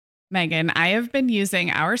Megan, I have been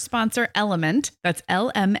using our sponsor Element, that's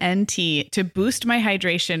LMNT, to boost my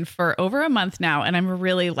hydration for over a month now, and I'm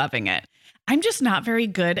really loving it. I'm just not very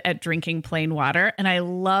good at drinking plain water, and I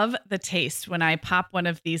love the taste when I pop one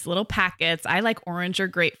of these little packets. I like orange or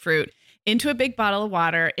grapefruit into a big bottle of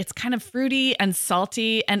water. It's kind of fruity and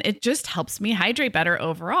salty, and it just helps me hydrate better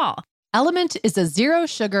overall. Element is a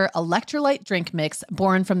zero-sugar electrolyte drink mix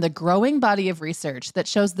born from the growing body of research that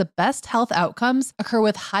shows the best health outcomes occur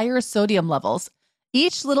with higher sodium levels.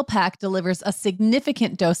 Each little pack delivers a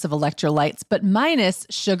significant dose of electrolytes, but minus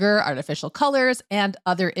sugar, artificial colors, and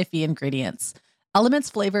other iffy ingredients. Element's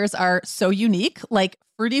flavors are so unique, like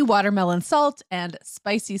fruity watermelon salt and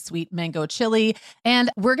spicy sweet mango chili. And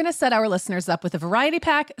we're going to set our listeners up with a variety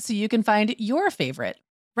pack so you can find your favorite.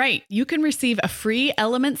 Right. You can receive a free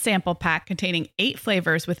Element sample pack containing 8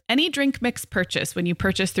 flavors with any drink mix purchase when you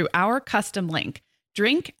purchase through our custom link,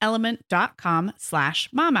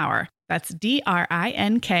 drinkelement.com/momhour. That's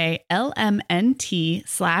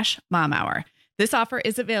DRINKLMNT/momhour. This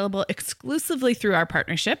is available exclusively through our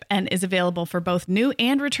partnership and is available for both new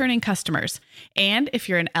and returning customers. And if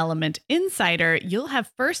you're an Element insider, you'll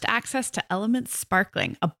have first access to Element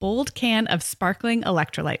Sparkling, a bold can of sparkling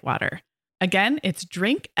electrolyte water. Again, it's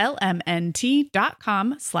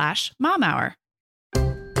drinklmnt.com/momhour.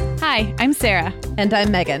 Hi, I'm Sarah. And I'm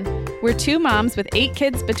Megan. We're 2 moms with 8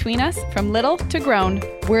 kids between us, from little to grown.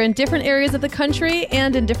 We're in different areas of the country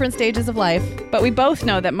and in different stages of life. But we both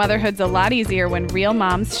know that motherhood's a lot easier when real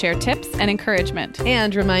moms share tips and encouragement.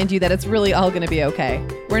 And remind you that it's really all going to be okay.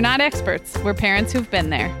 We're not experts. We're parents who've been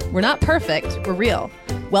there. We're not perfect. We're real.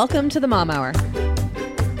 Welcome to the Mom Hour.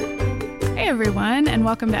 Hey everyone, and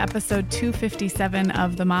welcome to episode 257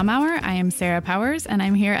 of the Mom Hour. I am Sarah Powers, and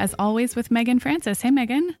I'm here as always with Megan Francis. Hey,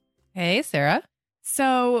 Megan. Hey, Sarah.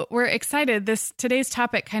 So we're excited. Today's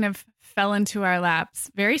topic kind of fell into our laps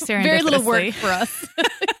very serendipitously. Very little work for us.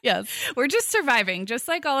 Yes. We're just surviving, just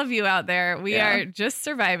like all of you out there. We are just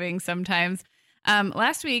surviving sometimes.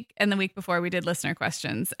 Last week and the week before, we did listener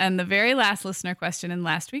questions. And the very last listener question in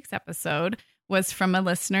last week's episode was from a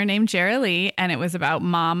listener named Jerry Lee, and it was about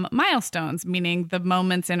mom milestones, meaning the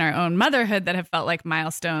moments in our own motherhood that have felt like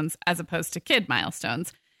milestones as opposed to kid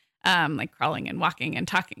milestones, like crawling and walking and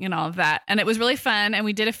talking and all of that. And it was really fun, and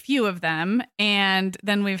we did a few of them, and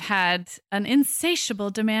then we've had an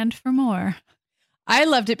insatiable demand for more. I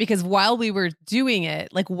loved it because while we were doing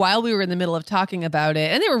it, like while we were in the middle of talking about it,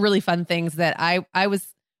 and they were really fun things that I was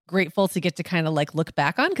grateful to get to kind of like look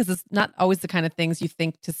back on, because it's not always the kind of things you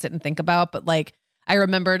think to sit and think about. But like, I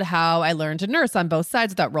remembered how I learned to nurse on both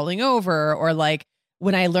sides without rolling over, or like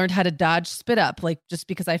when I learned how to dodge spit up, like just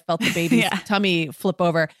because I felt the baby's tummy flip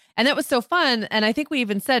over. And that was so fun. And I think we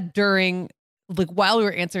even said during, like while we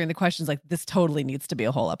were answering the questions, like this totally needs to be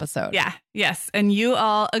a whole episode. Yeah. Yes. And you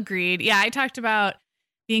all agreed. Yeah. I talked about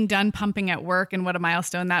being done pumping at work and what a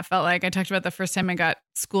milestone that felt like. I talked about the first time I got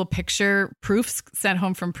school picture proofs sent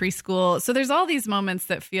home from preschool. So there's all these moments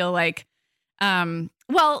that feel like,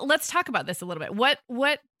 well, let's talk about this a little bit. What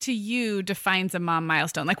to you defines a mom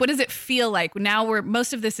milestone? Like, what does it feel like? Now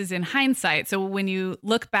most of this is in hindsight. So when you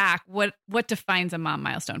look back, what defines a mom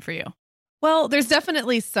milestone for you? Well, there's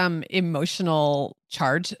definitely some emotional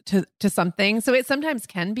charge to something. So it sometimes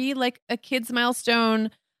can be like a kid's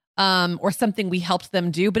milestone, or something we helped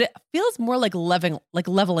them do, but it feels more like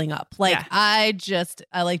leveling up. Like I just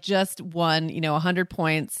won, 100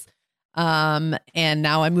 points. And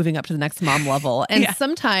now I'm moving up to the next mom level. And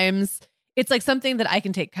sometimes it's like something that I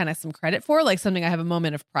can take kind of some credit for, like something I have a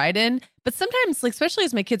moment of pride in. But sometimes, like, especially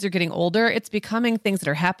as my kids are getting older, it's becoming things that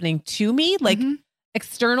are happening to me, like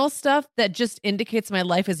external stuff that just indicates my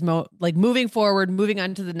life is moving forward, moving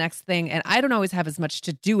on to the next thing. And I don't always have as much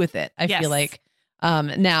to do with it. I feel like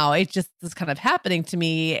now it just is kind of happening to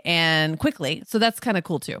me and quickly. So that's kind of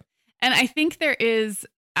cool too. And I think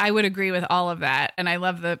I would agree with all of that. And I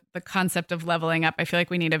love the concept of leveling up. I feel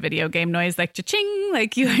like we need a video game noise, like cha-ching,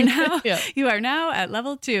 like you are now, you are now at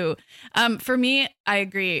level 2. For me, I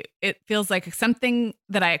agree. It feels like something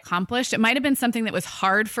that I accomplished. It might've been something that was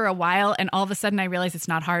hard for a while, and all of a sudden I realized it's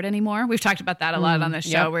not hard anymore. We've talked about that a lot on the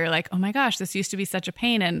show, where you're like, oh my gosh, this used to be such a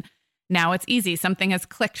pain, and now it's easy. Something has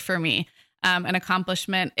clicked for me. An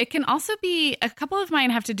accomplishment. It can also be, a couple of mine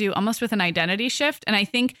have to do almost with an identity shift. And I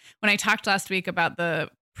think when I talked last week about the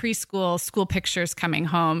preschool school pictures coming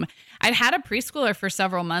home, I'd had a preschooler for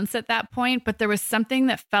several months at that point, but there was something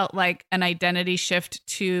that felt like an identity shift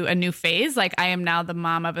to a new phase. Like I am now the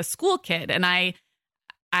mom of a school kid, and I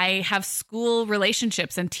have school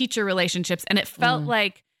relationships and teacher relationships. And it felt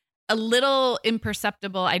like a little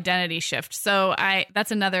imperceptible identity shift. So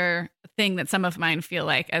that's another thing that some of mine feel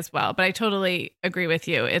like as well. But I totally agree with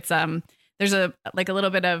you. It's there's a little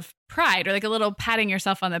bit of pride or like a little patting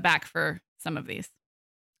yourself on the back for some of these.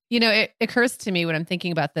 It occurs to me when I'm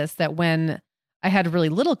thinking about this that when I had really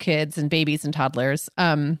little kids and babies and toddlers,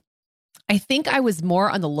 I think I was more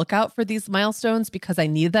on the lookout for these milestones because I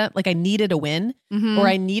needed that. Like I needed a win or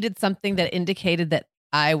I needed something that indicated that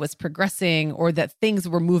I was progressing or that things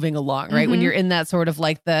were moving along, right? When you're in that sort of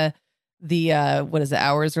like the what is it?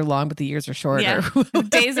 Hours are long, but the years are short. Yeah.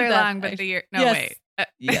 Days are long, but the year. No, yes. wait.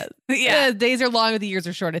 Yes. Yeah. Days are long, but the years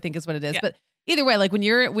are short, I think is what it is. Yeah. But either way, like when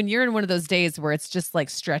you're in one of those days where it's just like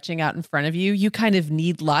stretching out in front of you, you kind of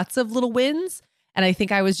need lots of little wins. And I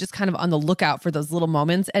think I was just kind of on the lookout for those little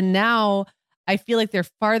moments. And now I feel like they're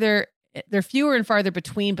fewer and farther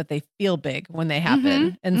between, but they feel big when they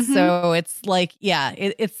happen. And so it's like,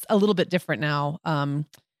 it's a little bit different now.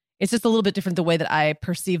 It's just a little bit different the way that I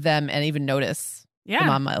perceive them and even notice the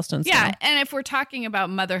mom milestones. Yeah. Now. And if we're talking about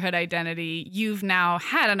motherhood identity, you've now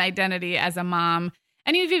had an identity as a mom,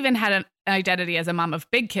 and you've even had an identity as a mom of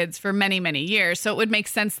big kids for many, many years. So it would make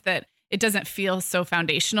sense that it doesn't feel so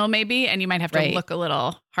foundational maybe, and you might have to look a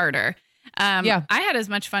little harder. I had as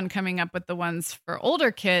much fun coming up with the ones for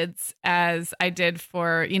older kids as I did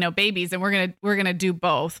for, babies. And we're going to do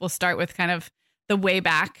both. We'll start with kind of the way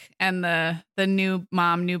back and the new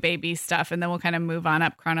mom, new baby stuff. And then we'll kind of move on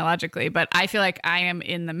up chronologically. But I feel like I am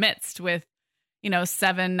in the midst with,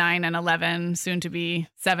 7, 9, and 11, soon to be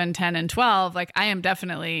 7, 10, and 12. Like I am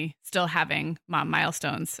definitely still having mom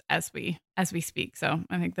milestones as we speak. So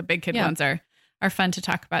I think the big kid ones are fun to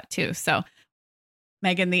talk about too. So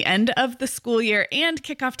Megan, the end of the school year and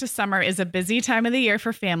kickoff to summer is a busy time of the year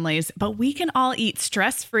for families, but we can all eat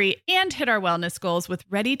stress-free and hit our wellness goals with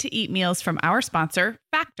ready-to-eat meals from our sponsor,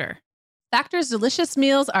 Factor. Factor's delicious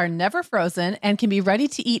meals are never frozen and can be ready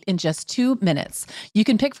to eat in just 2 minutes. You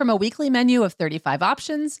can pick from a weekly menu of 35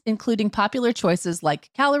 options, including popular choices like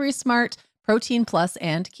Calorie Smart, Protein Plus,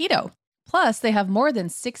 and Keto. Plus, they have more than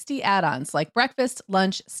 60 add-ons like breakfast,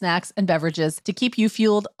 lunch, snacks, and beverages to keep you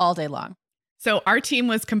fueled all day long. So our team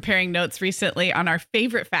was comparing notes recently on our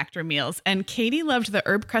favorite Factor meals, and Katie loved the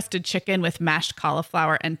herb-crusted chicken with mashed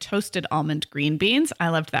cauliflower and toasted almond green beans. I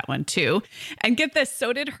loved that one too. And get this,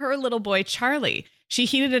 so did her little boy, Charlie. She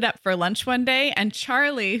heated it up for lunch one day, and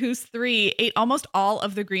Charlie, who's 3, ate almost all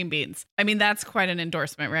of the green beans. I mean, that's quite an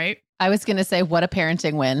endorsement, right? I was going to say, what a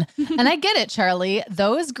parenting win. And I get it, Charlie.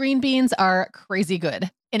 Those green beans are crazy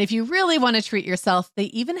good. And if you really want to treat yourself, they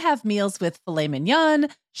even have meals with filet mignon,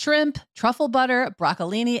 shrimp, truffle butter,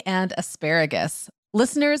 broccolini, and asparagus.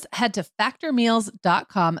 Listeners, head to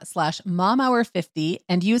factormeals.com/momhour50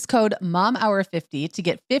 and use code momhour50 to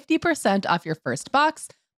get 50% off your first box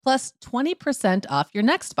plus 20% off your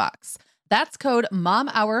next box. That's code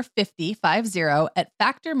momhour50 at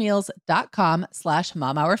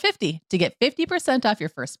factormeals.com/momhour50 to get 50% off your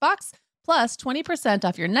first box plus 20%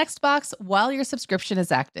 off your next box while your subscription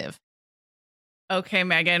is active. Okay,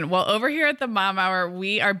 Megan. Well, over here at the Mom Hour,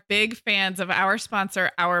 we are big fans of our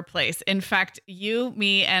sponsor, Our Place. In fact, you,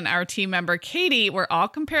 me, and our team member, Katie, were all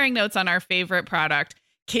comparing notes on our favorite product.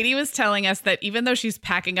 Katie was telling us that even though she's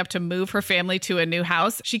packing up to move her family to a new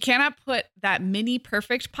house, she cannot put that mini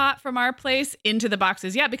perfect pot from Our Place into the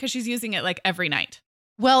boxes yet because she's using it like every night.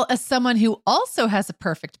 Well, as someone who also has a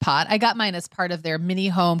perfect pot, I got mine as part of their mini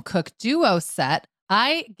home cook duo set.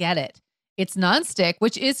 I get it. It's nonstick,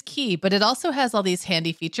 which is key, but it also has all these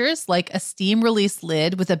handy features like a steam release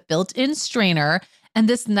lid with a built-in strainer and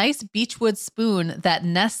this nice beechwood spoon that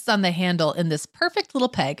nests on the handle in this perfect little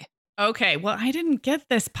peg. Okay, well, I didn't get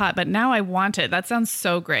this pot, but now I want it. That sounds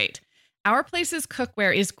so great. Our Place's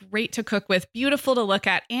cookware is great to cook with, beautiful to look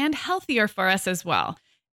at, and healthier for us as well.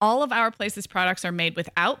 All of Our Place's products are made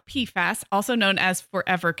without PFAS, also known as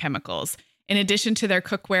forever chemicals. In addition to their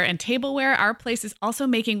cookware and tableware, Our Place is also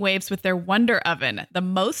making waves with their Wonder Oven, the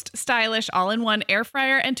most stylish all-in-one air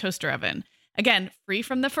fryer and toaster oven. Again, free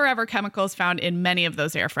from the forever chemicals found in many of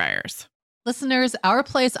those air fryers. Listeners, Our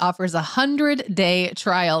Place offers a 100-day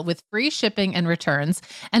trial with free shipping and returns,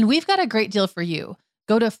 and we've got a great deal for you.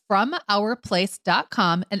 Go to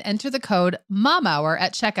FromOurPlace.com and enter the code MOMHOUR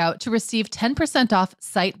at checkout to receive 10% off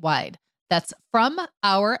site-wide. That's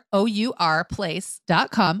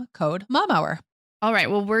FromOurPlace.com, code MOMHOUR. All right,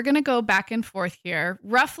 well, we're going to go back and forth here,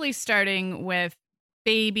 roughly starting with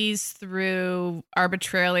babies through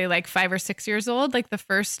arbitrarily like 5 or 6 years old, like the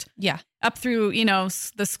first, up through,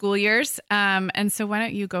 the school years. And so why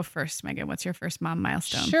don't you go first, Megan? What's your first mom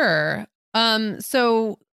milestone? Sure.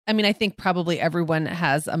 So I mean, I think probably everyone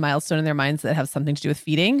has a milestone in their minds that have something to do with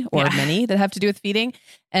feeding, or many that have to do with feeding.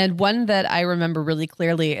 And one that I remember really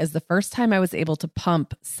clearly is the first time I was able to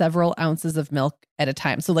pump several ounces of milk at a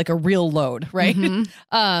time. So like a real load, right?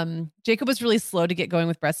 Mm-hmm. Jacob was really slow to get going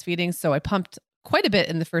with breastfeeding. So I pumped quite a bit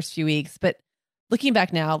in the first few weeks. But looking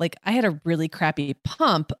back now, like I had a really crappy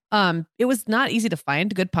pump. It was not easy to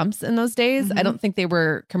find good pumps in those days. Mm-hmm. I don't think they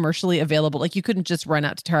were commercially available. Like you couldn't just run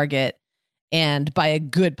out to Target and buy a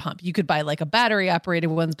good pump. You could buy like a battery operated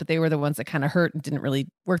ones, but they were the ones that kind of hurt and didn't really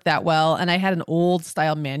work that well. And I had an old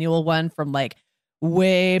style manual one from like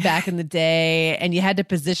way back in the day, and you had to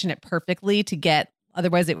position it perfectly to get,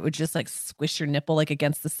 otherwise it would just like squish your nipple like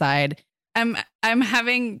against the side. I'm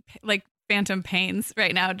having like phantom pains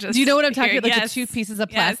right now. Just do you know what I'm talking about? Like the two pieces of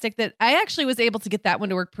plastic that I actually was able to get that one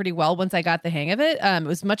to work pretty well once I got the hang of it. It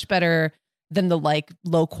was much better than the like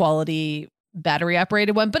low quality battery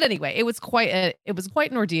operated one. But anyway, it was quite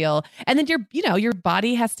an ordeal. And then your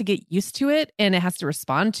body has to get used to it and it has to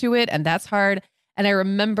respond to it. And that's hard. And I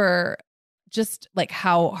remember just like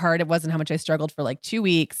how hard it was and how much I struggled for like 2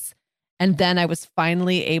 weeks. And then I was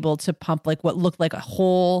finally able to pump like what looked like a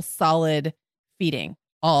whole solid feeding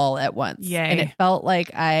all at once. Yay. And it felt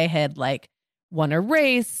like I had like won a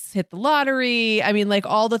race, hit the lottery. I mean, like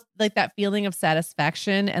all the, like that feeling of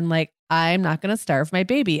satisfaction and like, I'm not going to starve my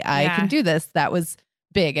baby. I can do this. That was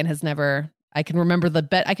big and has never, I can remember the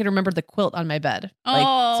bed. I can remember the quilt on my bed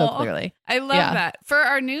like so clearly. I love that. For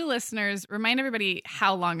our new listeners, remind everybody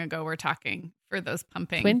how long ago we're talking for those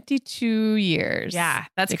pumping. 22 years. Yeah,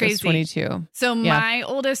 that's crazy. 22. So my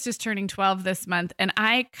oldest is turning 12 this month. And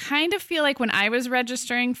I kind of feel like when I was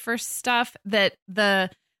registering for stuff that the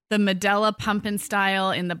Medela pump and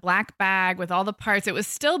style in the black bag with all the parts, it was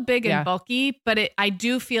still big and bulky, but I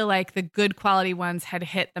do feel like the good quality ones had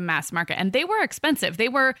hit the mass market and they were expensive. They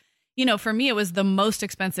were, for me, it was the most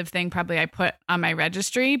expensive thing probably I put on my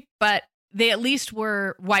registry, but they at least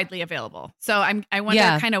were widely available. So I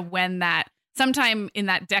wonder kind of when that, sometime in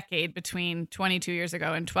that decade between 22 years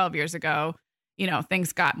ago and 12 years ago,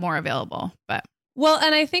 things got more available, but. Well,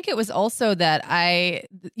 and I think it was also that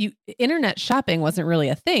internet shopping wasn't really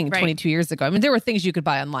a thing 22 years ago. I mean, there were things you could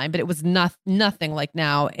buy online, but it was nothing like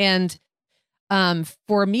now. And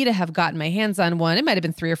for me to have gotten my hands on one, it might have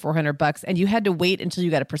been $300 or $400, and you had to wait until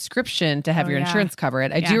you got a prescription to have your insurance cover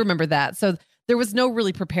it. I do remember that. So there was no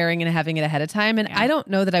really preparing and having it ahead of time. And I don't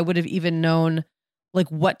know that I would have even known like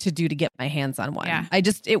what to do to get my hands on one. Yeah.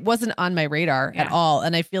 It wasn't on my radar at all.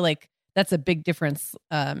 And I feel like that's a big difference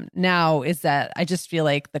now, is that I just feel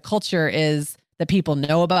like the culture is that people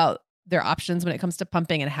know about their options when it comes to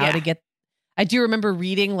pumping and how to get. I do remember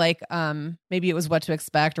reading like maybe it was What to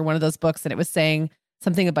Expect or one of those books, and it was saying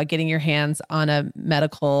something about getting your hands on a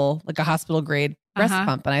medical, like a hospital grade breast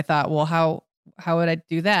pump. And I thought, well, how would I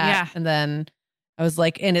do that? Yeah. And then I was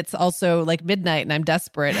like, and it's also like midnight and I'm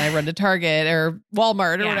desperate and I run to Target or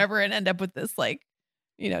Walmart or whatever and end up with this like,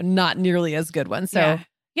 not nearly as good one. So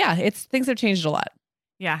things have changed a lot.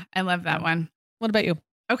 Yeah, I love that one. What about you?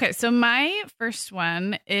 Okay, so my first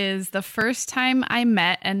one is the first time I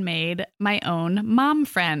met and made my own mom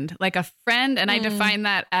friend, like a friend. And I define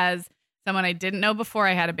that as someone I didn't know before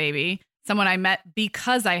I had a baby, someone I met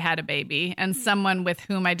because I had a baby, and someone with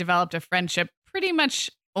whom I developed a friendship pretty much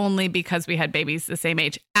only because we had babies the same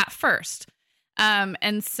age at first.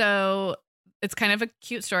 And so it's kind of a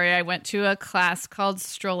cute story. I went to a class called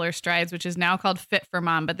Stroller Strides, which is now called Fit for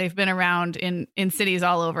Mom, but they've been around in cities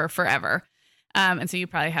all over forever. And so you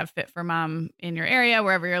probably have Fit for Mom in your area,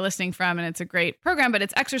 wherever you're listening from. And it's a great program, but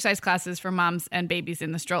it's exercise classes for moms and babies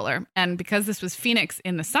in the stroller. And because this was Phoenix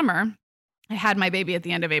in the summer, I had my baby at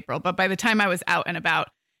the end of April. But by the time I was out and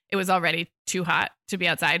about, it was already too hot to be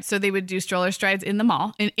outside. So they would do stroller strides in the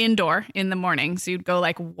mall, indoor in the morning. So you'd go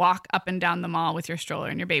like walk up and down the mall with your stroller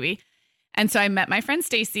and your baby. And so I met my friend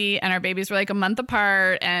Stacy, and our babies were like a month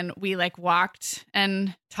apart, and we like walked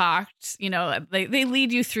and talked. They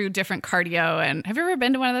lead you through different cardio. And have you ever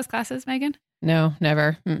been to one of those classes, Megan? No,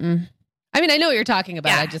 never. Mm-mm. I mean, I know what you're talking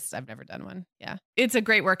about. Yeah. I've never done one. Yeah. It's a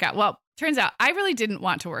great workout. Well, turns out I really didn't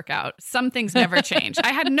want to work out. Some things never change.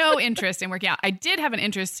 I had no interest in working out. I did have an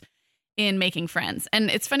interest in making friends. And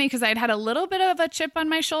it's funny because I'd had a little bit of a chip on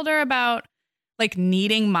my shoulder about like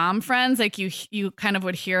needing mom friends. Like you kind of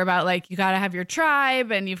would hear about like, you got to have your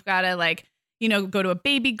tribe and you've got to like, go to a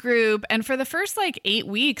baby group. And for the first like 8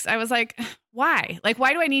 weeks, I was like, why? Like,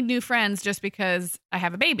 why do I need new friends just because I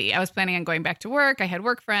have a baby? I was planning on going back to work. I had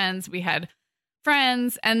work friends. We had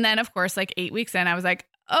friends. And then of course, like 8 weeks in, I was like,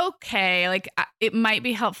 okay, like it might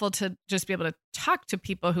be helpful to just be able to talk to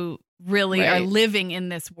people who really are living in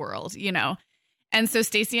this world, And so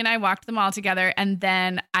Stacy and I walked them all together. And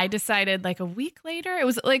then I decided like a week later,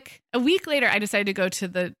 I decided to go to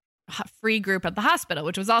the free group at the hospital,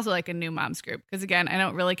 which was also like a new moms group. Because again, I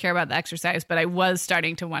don't really care about the exercise, but I was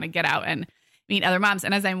starting to want to get out and meet other moms.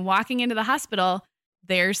 And as I'm walking into the hospital,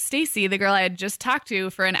 there's Stacy, the girl I had just talked to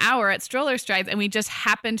for an hour at Stroller Strides. And we just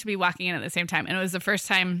happened to be walking in at the same time. And it was the first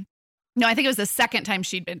time. No, I think it was the second time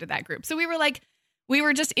she'd been to that group. So we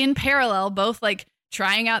were just in parallel, both like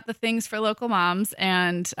trying out the things for local moms.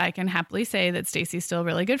 And I can happily say that Stacy's still a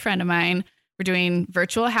really good friend of mine. We're doing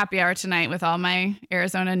virtual happy hour tonight with all my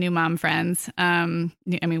Arizona new mom friends. I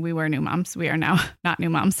mean, we were new moms. We are now not new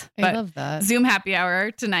moms. I love that. Zoom happy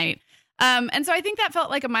hour tonight. And so I think that felt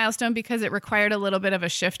like a milestone because it required a little bit of a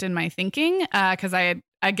shift in my thinking. Because I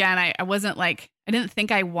wasn't like, I didn't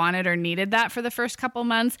think I wanted or needed that for the first couple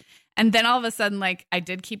months. And then all of a sudden, like I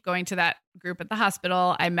did keep going to that group at the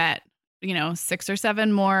hospital. I met, 6 or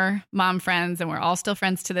 7 more mom friends and we're all still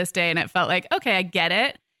friends to this day. And it felt like, okay, I get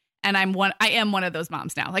it. And I am one of those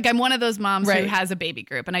moms now. Like I'm one of those moms who has a baby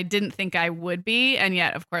group and I didn't think I would be. And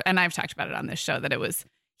yet, of course, and I've talked about it on this show that it was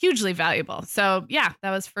hugely valuable. So yeah,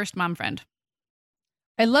 that was first mom friend.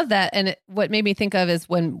 I love that. And what made me think of is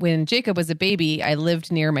when Jacob was a baby, I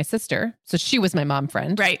lived near my sister. So she was my mom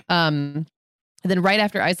friend. Right. And then right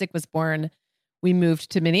after Isaac was born, we moved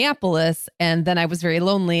to Minneapolis. And then I was very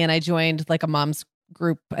lonely and I joined like a mom's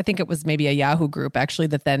group. I think it was maybe a Yahoo group actually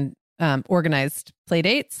that then organized play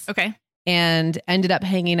dates. Okay. And ended up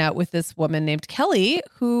hanging out with this woman named Kelly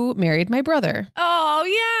who married my brother. Oh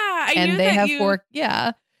yeah. And they have 4.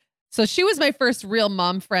 Yeah. So she was my first real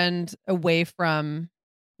mom friend away from,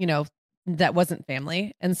 that wasn't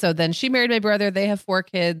family. And so then she married my brother. They have 4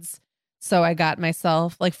 kids. So I got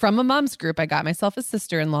myself, like from a mom's group, I got myself a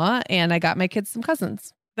sister-in-law and I got my kids some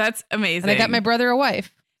cousins. That's amazing. And I got my brother a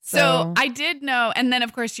wife. So I did know. And then,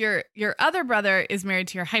 of course, your other brother is married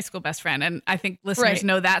to your high school best friend. And I think listeners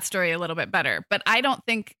know that story a little bit better. But I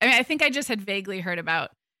think I just had vaguely heard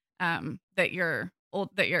about that your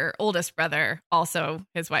oldest brother, also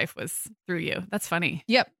his wife was through you. That's funny.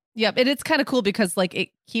 Yep. And it's kind of cool because like it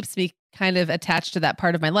keeps me kind of attached to that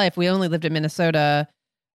part of my life. We only lived in Minnesota,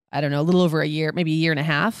 I don't know, a little over a year, maybe a year and a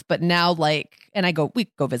half. But now and we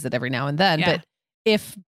go visit every now and then. Yeah. But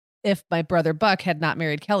if my brother Buck had not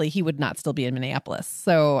married Kelly, he would not still be in Minneapolis.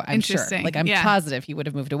 So I'm sure, I'm positive he would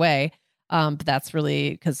have moved away. But that's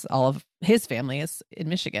really because all of his family is in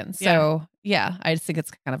Michigan. So yeah, I just think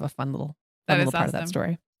it's kind of a fun little part of that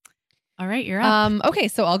story. All right, you're up. Okay,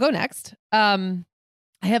 so I'll go next.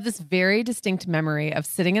 I have this very distinct memory of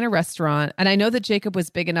sitting in a restaurant, and I know that Jacob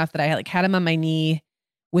was big enough that I had him on my knee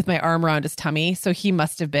with my arm around his tummy. So he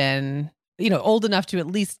must have been, old enough to at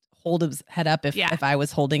least hold his head up if I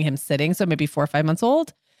was holding him sitting. So maybe 4 or 5 months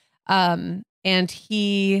old. And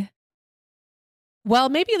he,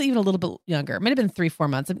 maybe even a little bit younger, might have been 3, 4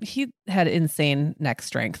 months. He had insane neck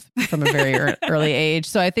strength from a very early age.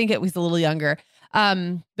 So I think it was a little younger.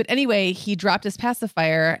 But anyway, he dropped his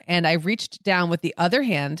pacifier and I reached down with the other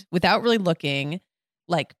hand without really looking,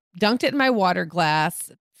 like dunked it in my water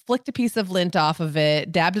glass, flicked a piece of lint off of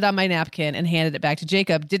it, dabbed it on my napkin and handed it back to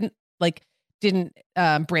Jacob. Didn't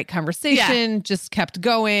break conversation, just kept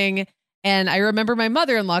going. And I remember my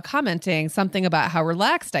mother-in-law commenting something about how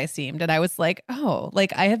relaxed I seemed. And I was like, oh,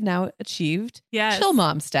 like I have now achieved chill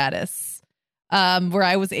mom status, where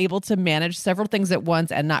I was able to manage several things at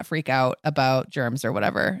once and not freak out about germs or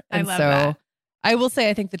whatever. And I love that. I will say,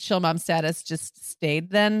 I think the chill mom status just stayed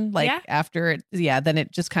then, after it. Yeah. Then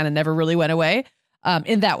it just kind of never really went away.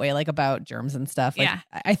 In that way, like about germs and stuff. Like,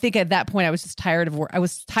 I think at that point I was just tired of I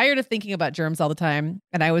was tired of thinking about germs all the time.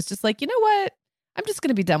 And I was just like, you know what? I'm just going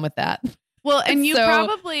to be done with that. Well, and you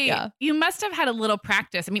you must have had a little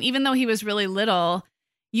practice. I mean, even though he was really little,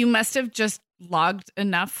 you must have just logged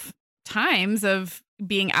enough times of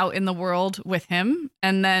being out in the world with him.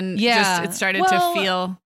 And then it started to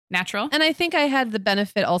feel natural. And I think I had the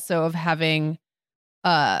benefit also of having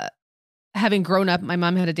grown up. My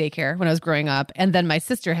mom had a daycare when I was growing up, and then my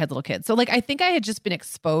sister had little kids. So like, I think I had just been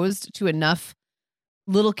exposed to enough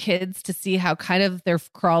little kids to see how kind of they're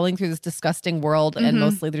crawling through this disgusting world and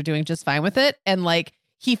mostly they're doing just fine with it. And like,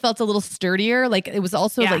 he felt a little sturdier. Like it was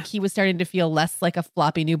also like, he was starting to feel less like a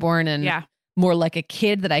floppy newborn and more like a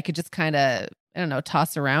kid that I could just kind of, I don't know,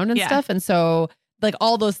 toss around and stuff. And so like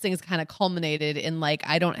all those things kind of culminated in like,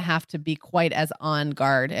 I don't have to be quite as on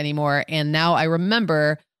guard anymore. And now I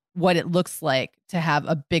remember what it looks like to have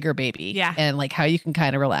a bigger baby and like how you can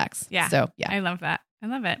kind of relax. Yeah. So I love that. I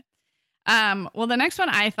love it. Well, the next one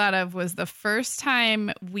I thought of was the first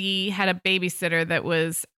time we had a babysitter that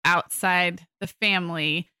was outside the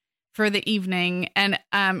family. for the evening. And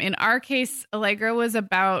in our case, Allegra was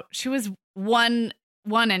she was one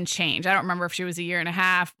and change. I don't remember if she was a year and a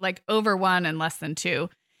half, like over 1 and less than 2.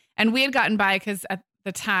 And we had gotten by because at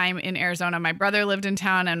the time in Arizona, my brother lived in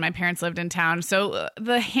town and my parents lived in town. So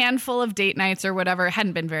the handful of date nights or whatever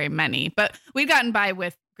hadn't been very many, but we'd gotten by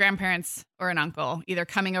with grandparents or an uncle either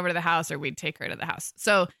coming over to the house or we'd take her to the house.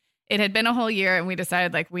 So it had been a whole year and we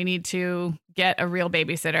decided like we need to get a real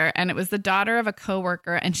babysitter. And it was the daughter of a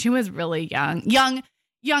coworker and she was really young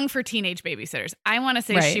for teenage babysitters. I want to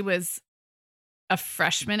say she was a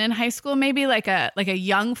freshman in high school, maybe like a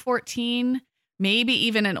young 14, maybe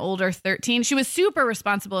even an older 13. She was super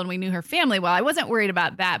responsible and we knew her family well. I wasn't worried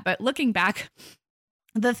about that. But looking back,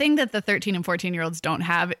 the thing that the 13 and 14-year-olds don't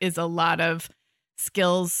have is a lot of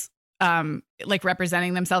skills, like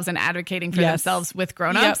representing themselves and advocating for themselves with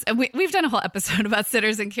grownups. And we've done a whole episode about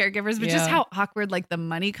sitters and caregivers, but just how awkward like the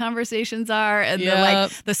money conversations are and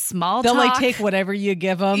the small talk. They'll like take whatever you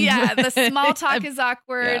give them. Yeah, the small talk is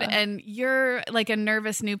awkward and you're like a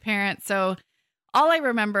nervous new parent. So all I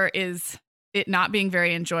remember is it not being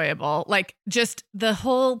very enjoyable, like just the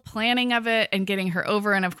whole planning of it and getting her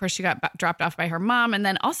over. And of course she got dropped off by her mom. And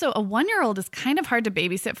then also a 1-year-old is kind of hard to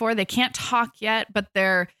babysit for. They can't talk yet, but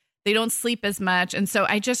they don't sleep as much. And so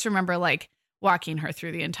I just remember like walking her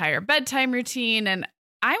through the entire bedtime routine. And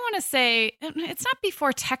I want to say it's not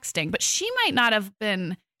before texting, but she might not have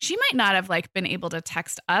like been able to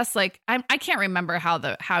text us. Like I can't remember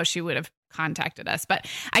how she would have contacted us, but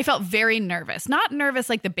I felt very nervous, not nervous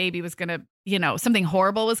like the baby was going to, something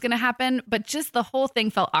horrible was going to happen, but just the whole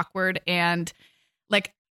thing felt awkward and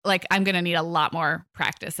like I'm going to need a lot more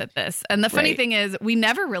practice at this. And the funny thing is we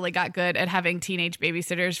never really got good at having teenage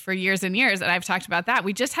babysitters for years and years. And I've talked about that.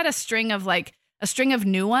 We just had a string of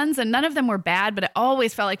new ones and none of them were bad, but it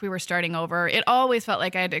always felt like we were starting over. It always felt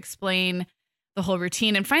like I had to explain the whole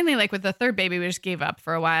routine. And finally, like with the third baby, we just gave up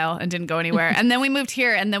for a while and didn't go anywhere. And then we moved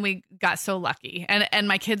here and then we got so lucky. And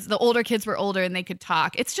my kids, the older kids were older and they could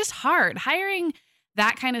talk. It's just hard. Hiring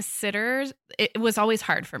that kind of sitters, it was always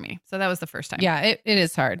hard for me. So that was the first time. Yeah, it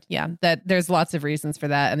is hard. Yeah, that there's lots of reasons for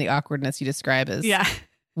that. And the awkwardness you describe is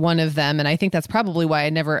one of them. And I think that's probably why I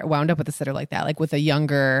never wound up with a sitter like that, like with a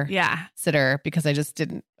younger sitter, because I just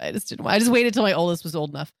waited till my oldest was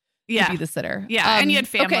old enough to be the sitter. Yeah. And you had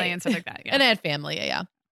family and stuff like that. Yeah. And I had family. Yeah.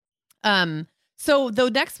 So the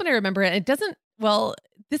next one I remember, and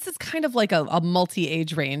this is kind of like a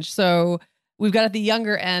multi-age range. So we've got at the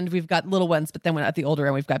younger end, we've got little ones, but then at the older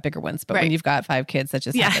end, we've got bigger ones. But when you've got 5 kids, that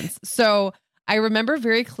just happens. So I remember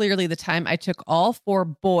very clearly the time I took all 4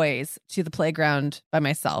 boys to the playground by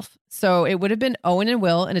myself. So it would have been Owen and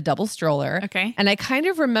Will in a double stroller. Okay. And I kind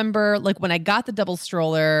of remember like when I got the double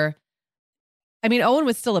stroller, I mean, Owen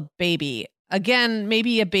was still a baby. Again,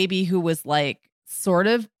 maybe a baby who was like sort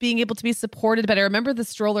of being able to be supported. But I remember the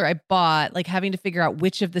stroller I bought, like having to figure out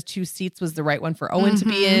which of the 2 seats was the right one for Owen to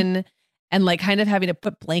be in. And like kind of having to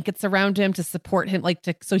put blankets around him to support him,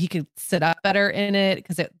 so he could sit up better in it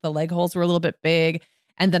because the leg holes were a little bit big.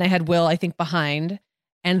 And then I had Will, I think, behind.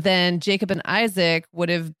 And then Jacob and Isaac would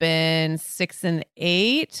have been 6 and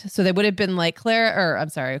 8. So they would have been like Clara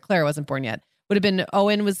wasn't born yet. Would have been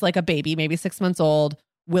Owen was like a baby, maybe 6 months old.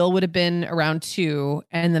 Will would have been around 2.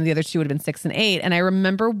 And then the other 2 would have been 6 and 8. And I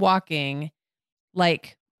remember walking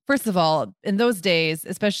like, first of all, in those days,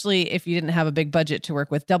 especially if you didn't have a big budget to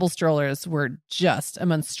work with, double strollers were just a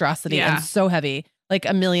monstrosity and so heavy, like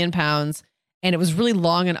 1,000,000 pounds. And it was really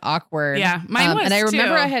long and awkward. Yeah, mine was and I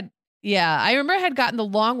remember too. I had gotten the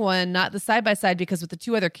long one, not the side by side, because with the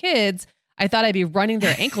 2 other kids, I thought I'd be running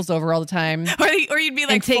their ankles over all the time. or you'd be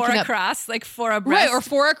like 4 across, like 4 abreast. Right, or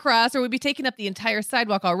 4 across, or we'd be taking up the entire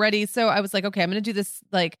sidewalk already. So I was like, okay, I'm going to do this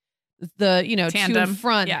like the tandem. 2 in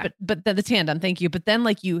front, but the tandem, thank you. But then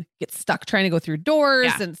like you get stuck trying to go through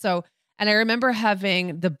doors, and I remember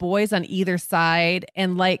having the boys on either side,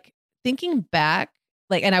 and like thinking back,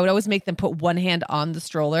 like, and I would always make them put one hand on the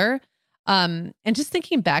stroller, and just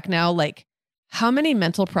thinking back now, like how many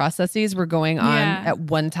mental processes were going on at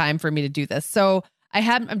one time for me to do this. So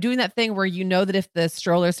I'm doing that thing where that if the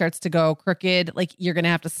stroller starts to go crooked, like you're going to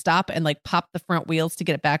have to stop and like pop the front wheels to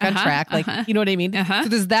get it back on track. Like, you know what I mean? So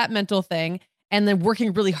there's that mental thing, and then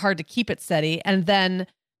working really hard to keep it steady. And then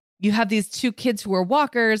you have these 2 kids who are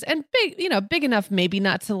walkers and big enough, maybe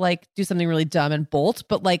not to like do something really dumb and bolt,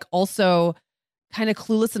 but like also kind of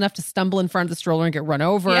clueless enough to stumble in front of the stroller and get run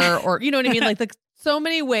over or, you know what I mean? Like so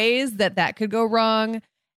many ways that could go wrong.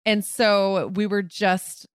 And so we were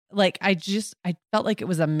just like, I felt like it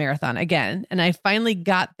was a marathon again. And I finally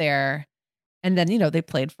got there, and then, they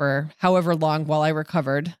played for however long while I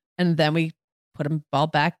recovered. And then we put them all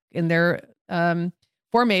back in their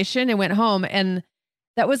formation and went home. And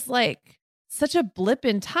that was like such a blip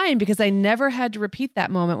in time because I never had to repeat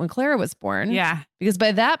that moment when Clara was born. Yeah. Because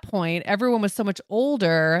by that point, everyone was so much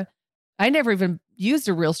older. I never even used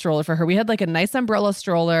a real stroller for her. We had like a nice umbrella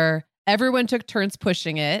stroller. Everyone took turns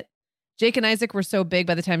pushing it. Jake and Isaac were so big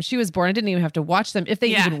by the time she was born, I didn't even have to watch them if they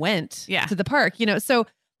even went to the park, so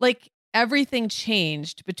like everything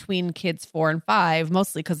changed between kids 4 and 5,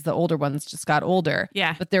 mostly because the older ones just got older.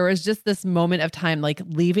 Yeah. But there was just this moment of time, like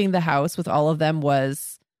leaving the house with all of them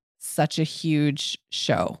was such a huge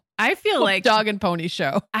show. I feel like dog and pony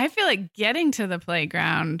show. I feel like getting to the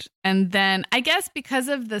playground, and then I guess because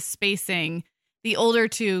of the spacing, the older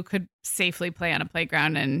two could safely play on a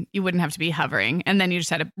playground and you wouldn't have to be hovering. And then you just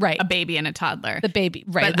had a baby and a toddler. The baby,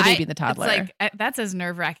 right. The baby and the toddler. It's like, that's as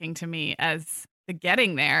nerve-wracking to me as the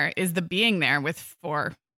getting there is the being there with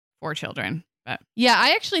four children. But yeah,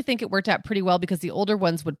 I actually think it worked out pretty well because the older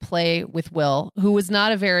ones would play with Will, who was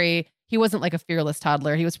he wasn't like a fearless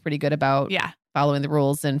toddler. He was pretty good about following the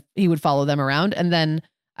rules, and he would follow them around. And then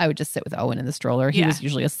I would just sit with Owen in the stroller. He was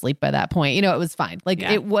usually asleep by that point. It was fine. Like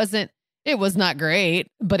it was not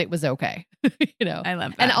great, but it was okay. I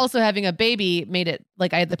love that. And also having a baby made it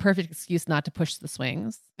like I had the perfect excuse not to push the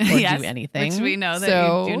swings or do anything. Which we know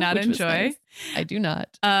that you do not enjoy. Nice. I do not.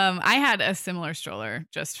 I had a similar stroller,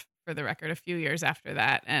 just for the record, a few years after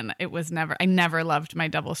that. And I never loved my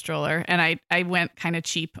double stroller. And I went kind of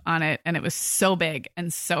cheap on it, and it was so big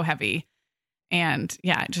and so heavy. And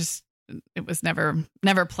it was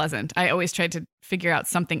never pleasant. I always tried to figure out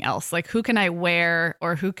something else. Like, who can I wear,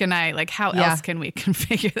 or who can I, like, how else can we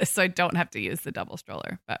configure this so I don't have to use the double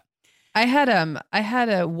stroller? But I had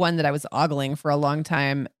a one that I was ogling for a long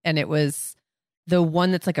time, and it was the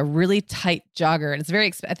one that's like a really tight jogger, and it's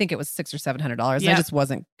very I think it was $600 or $700. I just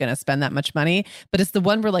wasn't gonna spend that much money, but it's the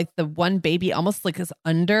one where like the one baby almost like is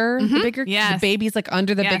under the bigger the baby's like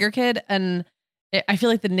under the bigger kid, and I feel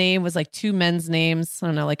like the name was like two men's names. I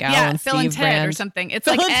don't know, like Al and Phil Steve and Ted brand. or something. It's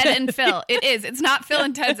Phil like Ed and Phil. It is. It's not Phil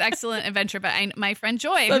and Ted's Excellent Adventure, but my friend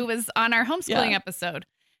Joy, who was on our homeschooling episode,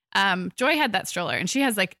 Joy had that stroller, and she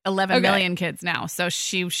has like 11 million kids now, so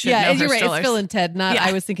she should know her you're right. strollers. It's Phil and Ted, not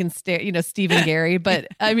I was thinking Steve and Gary, but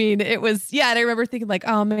I mean it was and I remember thinking like,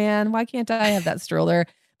 oh man, why can't I have that stroller?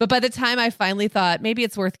 But by the time I finally thought maybe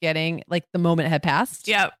it's worth getting, like the moment had passed.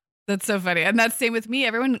 Yep. That's so funny. And that's same with me.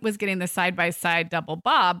 Everyone was getting the side-by-side double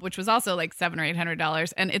bob, which was also like $700 or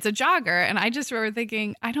 $800. And it's a jogger. And I just remember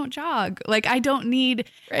thinking, I don't jog. Like, I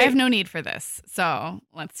have no need for this. So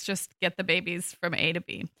let's just get the babies from A to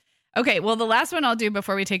B. Okay. Well, the last one I'll do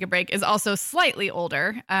before we take a break is also slightly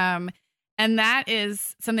older. And that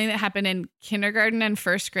is something that happened in kindergarten and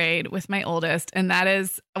first grade with my oldest. And that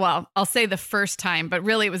is, well, I'll say the first time, but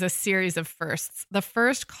really it was a series of firsts. The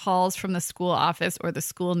first calls from the school office or the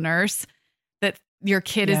school nurse that your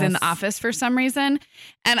kid is in the office for some reason.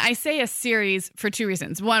 And I say a series for two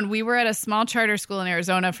reasons. One, we were at a small charter school in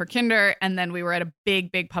Arizona for kinder, and then we were at a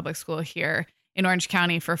big public school here in Orange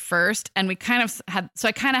County for first. And I kind of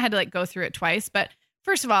had to like go through it twice. But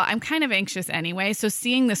first of all, I'm kind of anxious anyway. So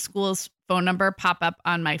seeing the school's phone number pop up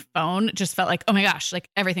on my phone just felt like, oh my gosh, like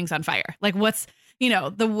everything's on fire. Like what's,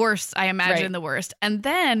 the worst, I imagine the worst. And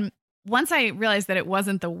then once I realized that it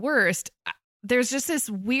wasn't the worst, there's just this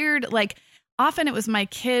weird, like often it was my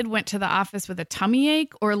kid went to the office with a tummy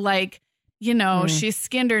ache, or like, she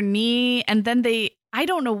skinned her knee, and then I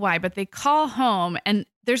don't know why, but they call home and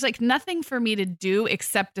there's like nothing for me to do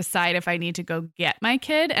except decide if I need to go get my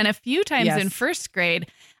kid. And a few times in first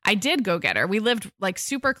grade, I did go get her. We lived like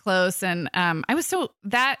super close. And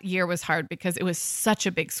that year was hard because it was such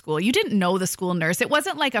a big school. You didn't know the school nurse. It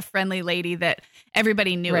wasn't like a friendly lady that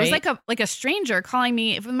everybody knew. Right. It was like a stranger calling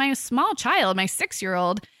me. If my small child, my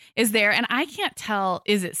 6-year-old is there, and I can't tell,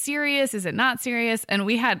 is it serious? Is it not serious? And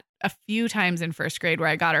we had a few times in first grade where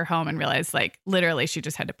I got her home and realized like literally she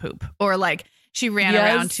just had to poop, or like she ran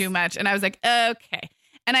around too much. And I was like, okay.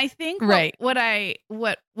 And I think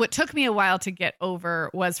what took me a while to get over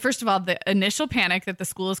was, first of all, the initial panic that the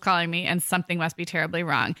school is calling me and something must be terribly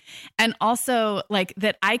wrong. And also like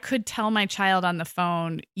that I could tell my child on the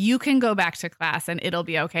phone, you can go back to class and it'll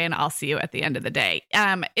be okay. And I'll see you at the end of the day.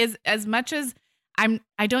 Is as much as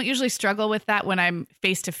I don't usually struggle with that when I'm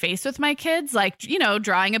face to face with my kids, like,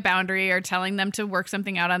 drawing a boundary or telling them to work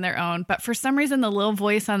something out on their own. But for some reason, the little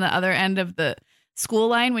voice on the other end of the school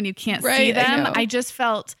line, when you can't see them, I just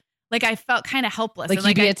felt like I felt kind of helpless. Like, and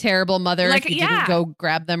you'd be a terrible mother if you didn't go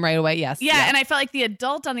grab them right away. Yes. Yeah. And I felt like the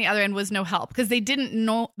adult on the other end was no help because they didn't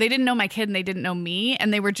know my kid and they didn't know me.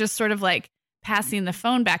 And they were just sort of like, passing the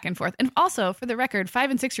phone back and forth. And also, for the record,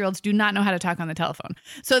 5 and 6-year-olds do not know how to talk on the telephone.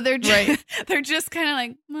 So they're just, they're just kind of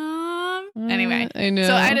like, Mom. Anyway, I know.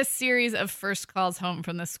 So I had a series of first calls home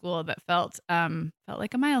from the school that felt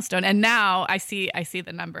like a milestone. And now I see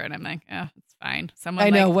the number and I'm like, oh, it's fine. Someone I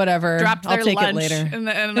know, whatever. dropped their I'll take lunch. it later. And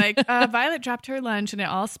I'm like, Violet dropped her lunch and it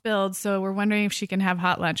all spilled. So we're wondering if she can have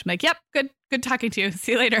hot lunch. I'm like, yep, good talking to you.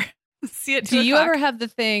 See you later. See you at 2 o'clock. Do you ever have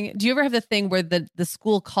the thing where the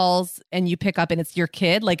school calls and you pick up and it's your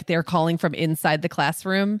kid, like they're calling from inside the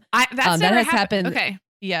classroom? That has happened. Okay.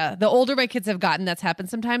 Yeah. The older my kids have gotten, that's happened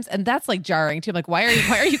sometimes. And that's like jarring too. I'm like, why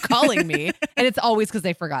are you calling me? And it's always because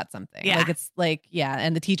they forgot something. Yeah. Like it's like, yeah.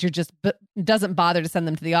 And the teacher just doesn't bother to send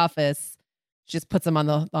them to the office. Just puts them on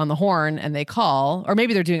the horn and they call, or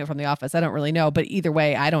maybe they're doing it from the office. I don't really know. But either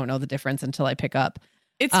way, I don't know the difference until I pick up.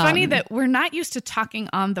 It's funny that we're not used to talking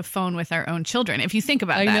on the phone with our own children. If you think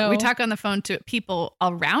about that, know. We talk on the phone to people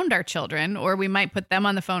around our children, or we might put them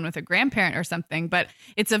on the phone with a grandparent or something. But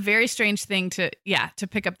it's a very strange thing to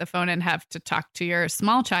pick up the phone and have to talk to your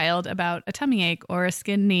small child about a tummy ache or a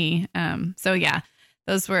skinned knee.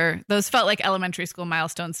 Those felt like elementary school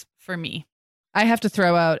milestones for me. I have to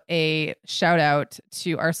throw out a shout out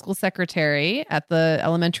to our school secretary at the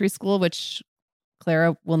elementary school, which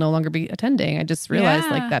Clara will no longer be attending. I just realized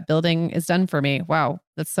like that building is done for me. Wow.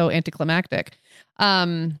 That's so anticlimactic.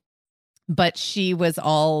 But she was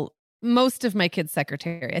most of my kids'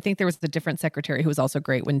 secretary. I think there was a different secretary who was also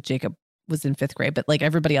great when Jacob was in 5th grade, but like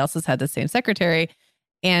everybody else has had the same secretary.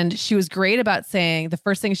 And she was great about saying, the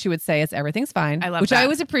first thing she would say is everything's fine. I love which that. I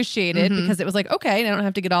always appreciated because it was like, okay, I don't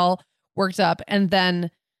have to get all worked up. And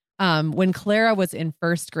then when Clara was in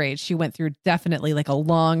 1st grade, she went through definitely like a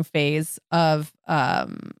long phase of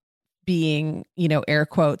being, air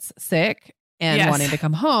quotes, sick and wanting to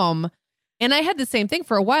come home. And I had the same thing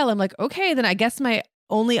for a while. I'm like, okay, then I guess my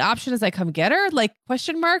only option is I come get her? Like,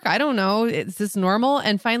 question mark? I don't know. Is this normal?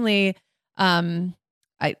 And finally,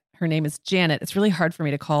 her name is Janet. It's really hard for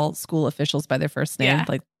me to call school officials by their first name. Yeah.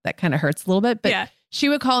 Like that kind of hurts a little bit. But she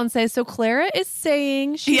would call and say, so Clara is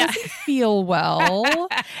saying she doesn't feel well.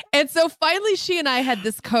 And so finally she and I had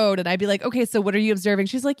this code and I'd be like, okay, so what are you observing?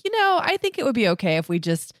 She's like, I think it would be okay if we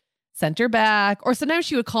just sent her back. Or sometimes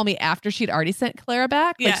she would call me after she'd already sent Clara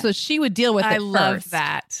back. Like, so she would deal with it first. I love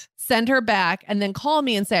that. Send her back and then call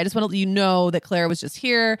me and say, I just want to let you know that Clara was just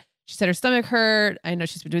here. She said her stomach hurt. I know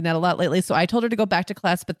she's been doing that a lot lately. So I told her to go back to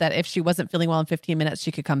class, but that if she wasn't feeling well in 15 minutes,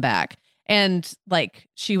 she could come back. And like,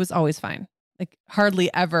 she was always fine. Like hardly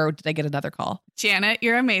ever did I get another call. Janet,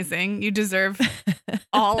 you're amazing. You deserve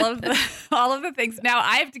all of the things. Now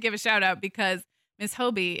I have to give a shout out because Ms.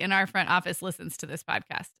 Hobie in our front office listens to this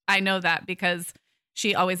podcast. I know that because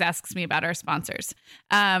she always asks me about our sponsors.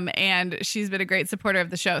 And she's been a great supporter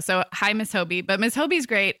of the show. So hi, Miss Hobie. But Miss Hobie's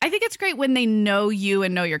great. I think it's great when they know you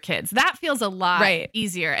and know your kids. That feels a lot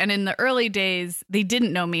easier. And in the early days, they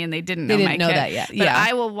didn't know me and they didn't know my kid. That yet. But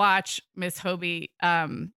I will watch Miss Hobie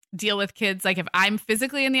deal with kids. Like if I'm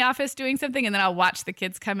physically in the office doing something and then I'll watch the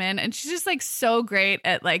kids come in. And she's just like so great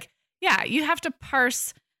at like, you have to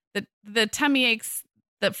parse the tummy aches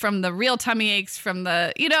from the real tummy aches from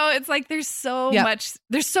the, it's like there's so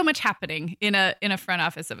much happening in a front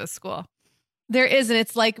office of a school. There is. And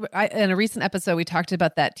it's like in a recent episode, we talked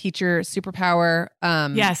about that teacher superpower.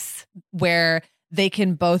 Yes. Where they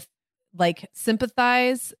can both like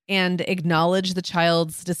sympathize and acknowledge the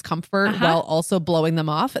child's discomfort while also blowing them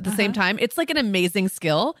off at the same time. It's like an amazing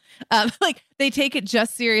skill. Like they take it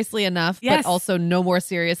just seriously enough, but also no more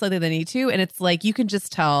seriously than they need to. And it's like, you can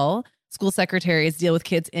just tell school secretaries deal with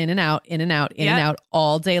kids in and out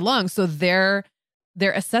all day long. So their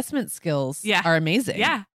assessment skills are amazing.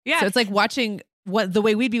 Yeah. Yeah. So it's like watching the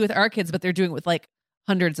way we'd be with our kids, but they're doing it with like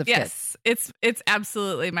hundreds of kids. It's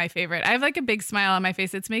absolutely my favorite. I have like a big smile on my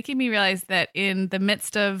face. It's making me realize that in the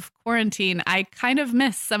midst of quarantine, I kind of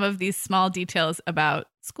miss some of these small details about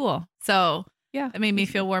school. So it made me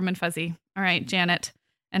feel warm and fuzzy. All right, Janet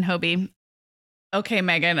and Hobie. Okay,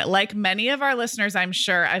 Megan, like many of our listeners, I'm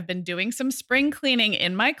sure I've been doing some spring cleaning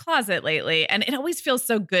in my closet lately, and it always feels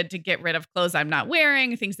so good to get rid of clothes I'm not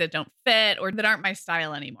wearing, things that don't fit or that aren't my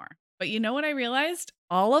style anymore. But you know what I realized?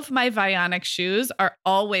 All of my Vionic shoes are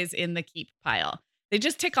always in the keep pile. They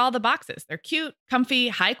just tick all the boxes. They're cute, comfy,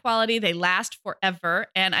 high quality. They last forever.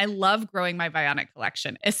 And I love growing my Vionic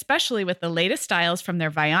collection, especially with the latest styles from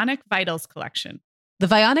their Vionic Vitals collection. The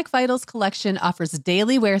Vionic Vitals collection offers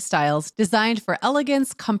daily wear styles designed for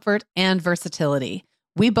elegance, comfort, and versatility.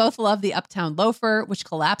 We both love the Uptown loafer, which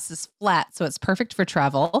collapses flat, so it's perfect for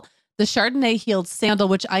travel. The Chardonnay heeled sandal,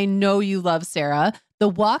 which I know you love, Sarah. the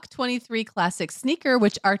Walk 23 Classic sneaker,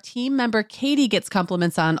 which our team member Katie gets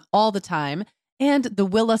compliments on all the time, and the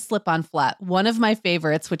Willa slip-on flat, one of my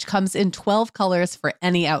favorites, which comes in 12 colors for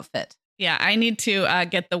any outfit. Yeah, I need to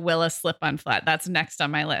get the Willa slip-on flat. That's next on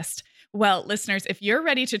my list. Well, listeners, if you're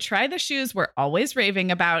ready to try the shoes we're always raving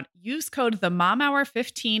about, use code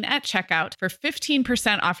TheMomHour15 at checkout for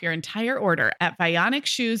 15% off your entire order at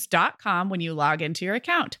VionicShoes.com when you log into your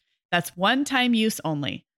account. That's one-time use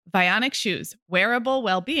only. Vionic Shoes, wearable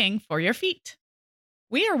well-being for your feet.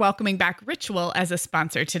 We are welcoming back Ritual as a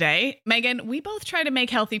sponsor today. Megan, we both try to make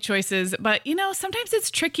healthy choices, but sometimes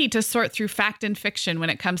it's tricky to sort through fact and fiction when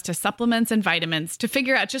it comes to supplements and vitamins to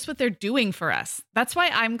figure out just what they're doing for us. That's why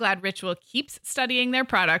I'm glad Ritual keeps studying their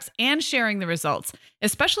products and sharing the results,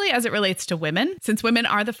 especially as it relates to women, since women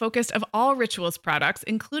are the focus of all Ritual's products,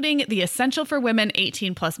 including the Essential for Women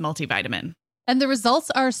 18 Plus multivitamin. And the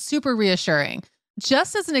results are super reassuring.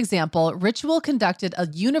 Just as an example, Ritual conducted a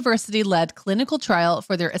university-led clinical trial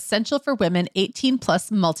for their Essential for Women 18 Plus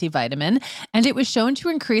multivitamin, and it was shown to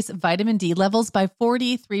increase vitamin D levels by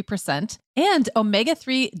 43% and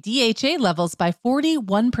omega-3 DHA levels by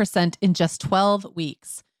 41% in just 12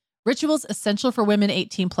 weeks. Ritual's Essential for Women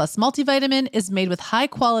 18 Plus multivitamin is made with high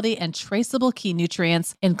quality and traceable key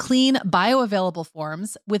nutrients in clean, bioavailable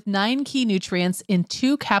forms with 9 key nutrients in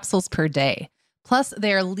 2 capsules per day. Plus,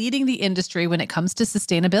 they are leading the industry when it comes to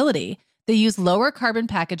sustainability. They use lower carbon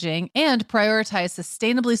packaging and prioritize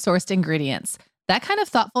sustainably sourced ingredients. That kind of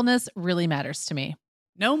thoughtfulness really matters to me.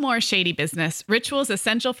 No more shady business. Ritual's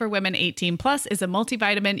Essential for Women 18 Plus is a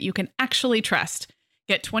multivitamin you can actually trust.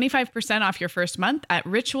 Get 25% off your first month at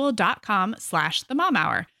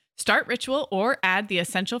ritual.com/themomhour. Start Ritual or add the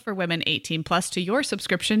Essential for Women 18 Plus to your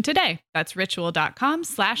subscription today. That's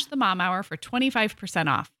ritual.com/themomhour for 25%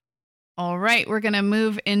 off. All right, we're going to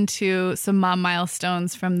move into some mom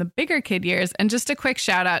milestones from the bigger kid years. And just a quick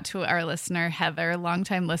shout out to our listener, Heather,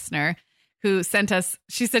 longtime listener, who sent us,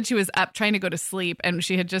 she said she was up trying to go to sleep and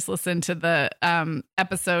she had just listened to the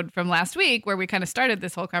episode from last week where we kind of started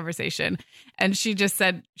this whole conversation. And she just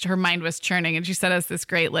said her mind was churning and she sent us this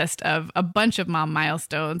great list of a bunch of mom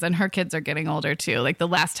milestones, and her kids are getting older too. Like the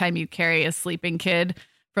last time you carry a sleeping kid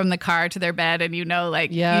from the car to their bed and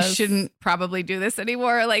yes. You shouldn't probably do this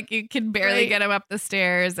anymore. Like you can barely get them up the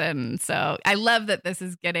stairs. And so I love that this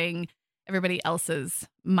is getting everybody else's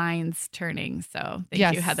minds turning. So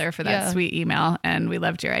thank you, Heather, for that sweet email. And we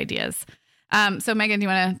loved your ideas. So Megan, do you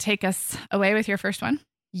want to take us away with your first one?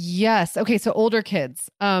 Yes. Okay. So older kids.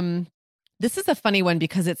 This is a funny one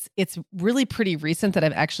because it's really pretty recent that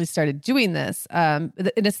I've actually started doing this. And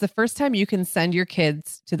it's the first time you can send your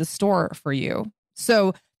kids to the store for you.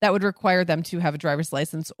 So that would require them to have a driver's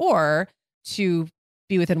license or to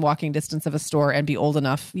be within walking distance of a store and be old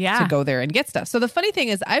enough to go there and get stuff. So the funny thing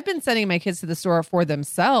is I've been sending my kids to the store for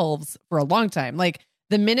themselves for a long time. Like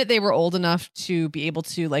the minute they were old enough to be able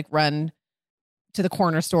to like run to the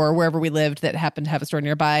corner store wherever we lived that happened to have a store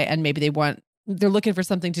nearby, and maybe they're looking for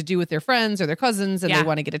something to do with their friends or their cousins and they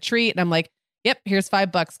want to get a treat. And I'm like, yep, here's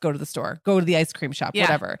 $5, go to the store, go to the ice cream shop,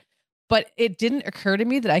 whatever. But it didn't occur to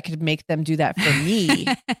me that I could make them do that for me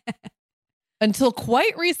until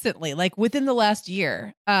quite recently, like within the last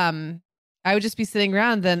year. I would just be sitting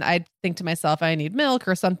around, then I'd think to myself, I need milk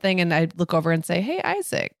or something. And I'd look over and say, hey,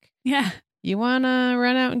 Isaac, you want to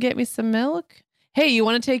run out and get me some milk? Hey, you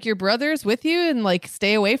want to take your brothers with you and like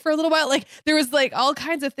stay away for a little while? Like there was like all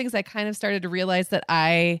kinds of things I kind of started to realize that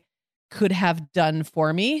I could have done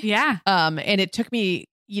for me. Yeah. And it took me,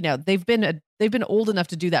 they've been old enough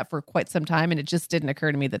to do that for quite some time. And it just didn't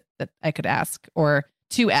occur to me that I could ask or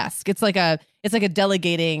to ask. It's like a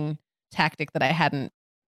delegating tactic that I hadn't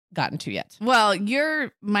gotten to yet. Well,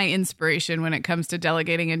 you're my inspiration when it comes to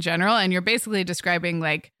delegating in general. And you're basically describing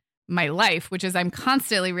like my life, which is I'm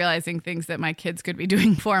constantly realizing things that my kids could be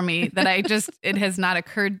doing for me that it has not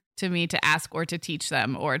occurred to me to ask or to teach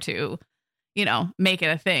them or to, make it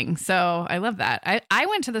a thing. So I love that. I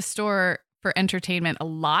went to the store for entertainment a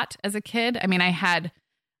lot as a kid. I mean, I had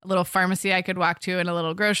a little pharmacy I could walk to and a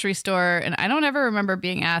little grocery store. And I don't ever remember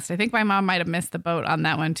being asked. I think my mom might have missed the boat on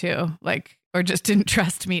that one too. Like, or just didn't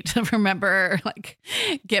trust me to remember, like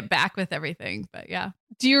get back with everything. But yeah.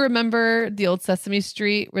 Do you remember the old Sesame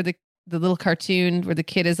Street where the little cartoon where the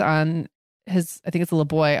kid is on I think it's a little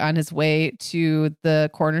boy on his way to the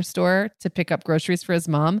corner store to pick up groceries for his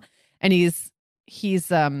mom. And he's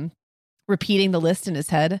repeating the list in his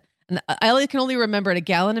head. And I can only remember it, a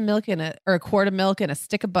gallon of milk or a quart of milk and a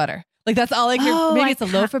stick of butter. Like that's all I can. Oh, maybe it's a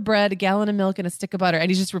loaf of bread, a gallon of milk and a stick of butter. And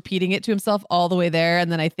he's just repeating it to himself all the way there. And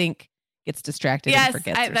then I think gets distracted and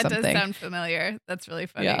forgets or that something. Does sound familiar. That's really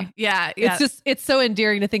funny. Yeah. It's so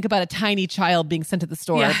endearing to think about a tiny child being sent to the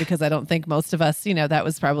store because I don't think most of us, that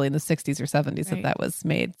was probably in the 60s or 70s that was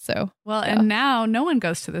made. So, and now no one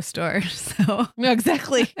goes to the store. So, no,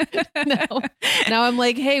 exactly. No. Now I'm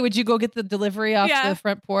like, hey, would you go get the delivery off the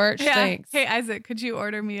front porch? Yeah. Thanks. Hey, Isaac, could you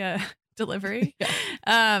order me a delivery?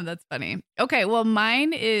 That's funny. Okay, well,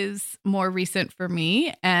 mine is more recent for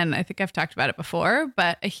me, and I think I've talked about it before,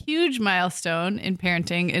 but a huge milestone in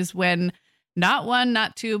parenting is when not one,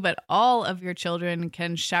 not two, but all of your children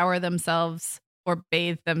can shower themselves or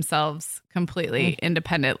bathe themselves completely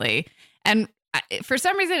independently. And for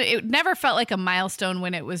some reason, it never felt like a milestone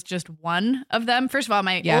when it was just one of them. First of all,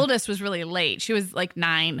 my oldest was really late. She was like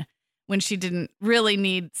 9 when she didn't really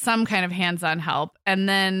need some kind of hands-on help. And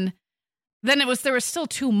then there was still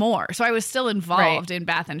 2 more. So I was still involved in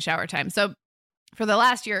bath and shower time. So for the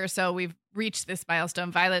last year or so, we've reached this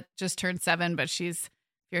milestone. Violet just turned 7, but she's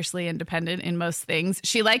fiercely independent in most things.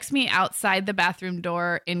 She likes me outside the bathroom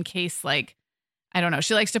door in case, like, I don't know,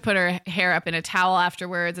 she likes to put her hair up in a towel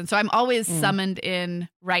afterwards. And so I'm always summoned in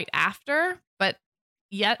right after. But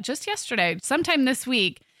just yesterday, sometime this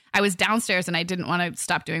week, I was downstairs and I didn't want to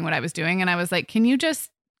stop doing what I was doing. And I was like, can you just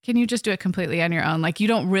do it completely on your own? Like, you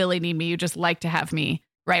don't really need me. You just like to have me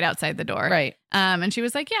right outside the door. Right. And she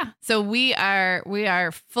was like, yeah. So we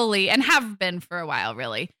are fully, and have been for a while,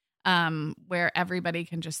 really, where everybody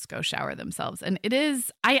can just go shower themselves. And it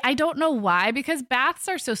is, I don't know why, because baths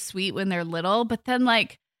are so sweet when they're little, but then,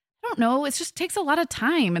 like, I don't know, it just takes a lot of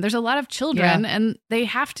time, and there's a lot of children and they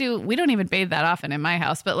have to, we don't even bathe that often in my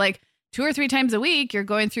house, but like 2 or 3 times a week, you're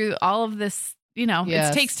going through all of this,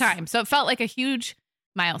 it takes time. So it felt like a huge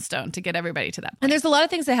milestone to get everybody to that point. And there's a lot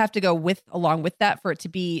of things that have to go along with that for it to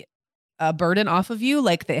be a burden off of you.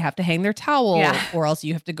 Like, they have to hang their towel or else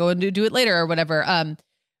you have to go and do it later or whatever.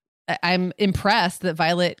 I'm impressed that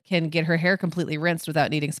Violet can get her hair completely rinsed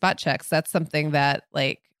without needing spot checks. That's something that,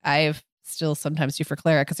 like, I've still sometimes do for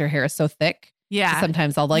Clara because her hair is so thick. Yeah.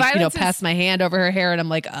 Sometimes I'll pass my hand over her hair and I'm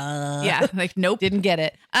like, like, nope. Didn't get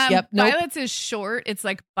it. Nope. Violet's is short. It's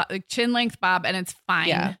like chin length bob, and it's fine.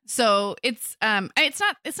 Yeah. So it's not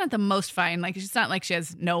the most fine. Like, it's not like she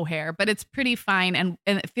has no hair, but it's pretty fine. And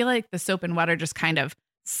I feel like the soap and water just kind of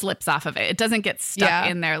slips off of it. It doesn't get stuck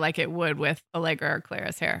in there like it would with Allegra or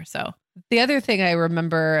Clara's hair. So the other thing I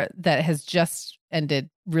remember that has just ended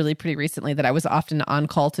really pretty recently that I was often on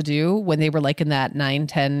call to do when they were like in that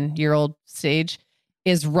 9-10-year-old stage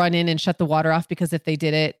is run in and shut the water off, because if they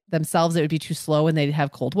did it themselves, it would be too slow and they'd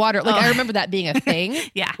have cold water. Like, I remember that being a thing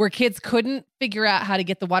where kids couldn't figure out how to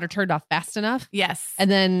get the water turned off fast enough. Yes.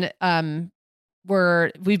 And then,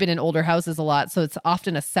 we've been in older houses a lot, so it's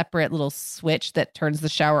often a separate little switch that turns the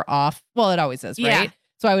shower off. Well, it always is, right? Yeah.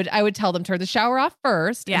 So I would tell them, turn the shower off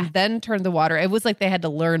first and then turn the water. It was like they had to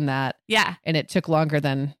learn that. Yeah. And it took longer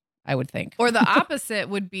than I would think. Or the opposite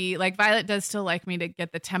would be, like, Violet does still like me to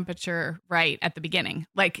get the temperature right at the beginning.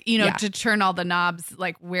 Like, to turn all the knobs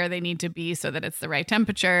like where they need to be so that it's the right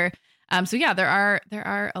temperature. So yeah, there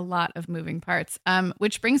are a lot of moving parts,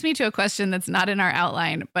 which brings me to a question that's not in our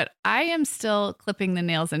outline, but I am still clipping the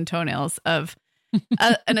nails and toenails of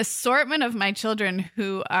an assortment of my children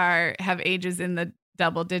who have ages in the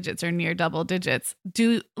double digits or near double digits.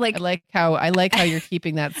 I like how you're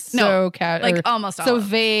keeping that so almost all so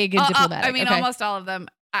vague and diplomatic. I mean, almost all of them.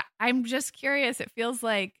 I'm just curious. It feels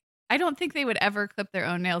like I don't think they would ever clip their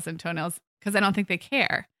own nails and toenails because I don't think they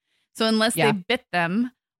care. So unless they bit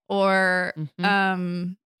them or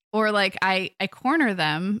like I corner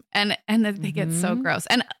them and then they get so gross.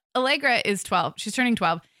 And Allegra is 12. She's turning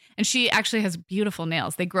 12. And she actually has beautiful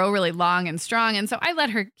nails. They grow really long and strong. And so I let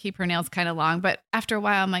her keep her nails kind of long. But after a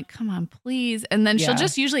while, I'm like, come on, please. And then she'll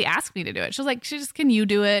just usually ask me to do it. She'll like, can you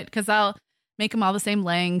do it? Because I'll make them all the same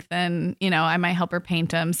length. And, I might help her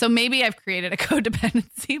paint them. So maybe I've created a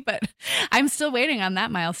codependency, but I'm still waiting on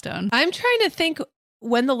that milestone. I'm trying to think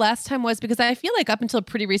when the last time was, because I feel like up until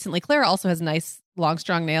pretty recently, Clara also has nice, long,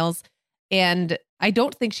 strong nails. And I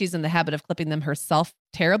don't think she's in the habit of clipping them herself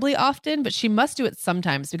terribly often, but she must do it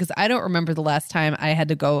sometimes, because I don't remember the last time I had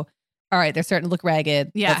to go, all right, they're starting to look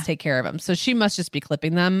ragged. Yeah. Let's take care of them. So she must just be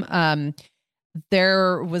clipping them.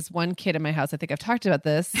 There was one kid in my house. I think I've talked about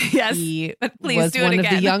this. Yes. He but please was do one it of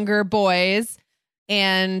again. the younger boys.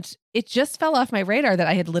 And it just fell off my radar that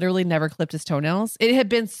I had literally never clipped his toenails. It had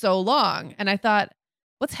been so long. And I thought,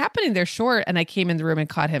 what's happening? They're short. And I came in the room and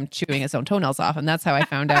caught him chewing his own toenails off. And that's how I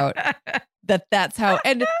found out that's how.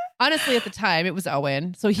 And honestly, at the time, it was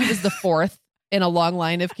Owen. So he was the 4th in a long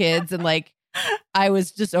line of kids. And like, I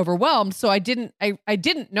was just overwhelmed. So I didn't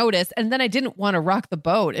notice. And then I didn't want to rock the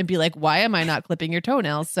boat and be like, why am I not clipping your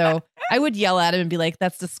toenails? So I would yell at him and be like,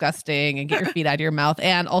 that's disgusting, and get your feet out of your mouth.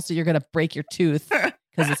 And also you're going to break your tooth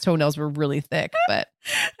because his toenails were really thick. But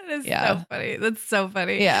that is so funny. That's so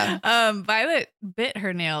funny. Yeah. Violet bit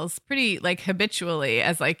her nails pretty like habitually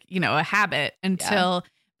as like, a habit until,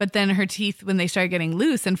 but then her teeth, when they started getting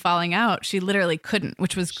loose and falling out, she literally couldn't,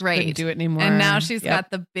 which was great. Couldn't do it anymore. And now she's got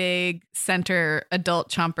the big center adult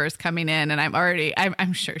chompers coming in, and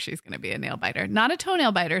I'm sure she's going to be a nail biter. Not a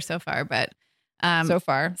toenail biter so far, but so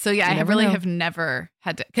far. So yeah, I really have never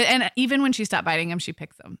had to, and even when she stopped biting them, she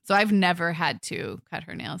picks them. So I've never had to cut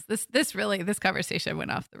her nails. This conversation went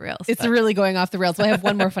off the rails. It's really going off the rails. Well, I have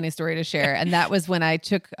one more funny story to share. And that was when I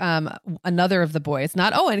took another of the boys,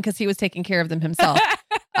 not Owen, because he was taking care of them himself.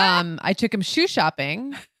 I took him shoe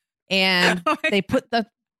shopping, and they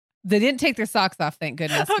didn't take their socks off, thank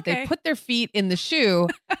goodness, but they put their feet in the shoe,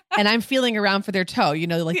 and I'm feeling around for their toe,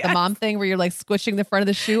 like the mom thing where you're like squishing the front of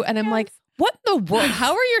the shoe. And I'm like, what in the world?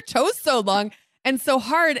 How are your toes so long and so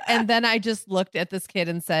hard? And then I just looked at this kid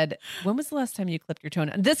and said, when was the last time you clipped your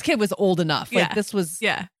toenail? And this kid was old enough. Like this was,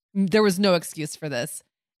 there was no excuse for this.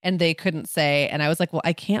 And they couldn't say. And I was like, well,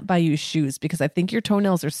 I can't buy you shoes because I think your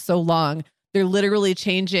toenails are so long. They're literally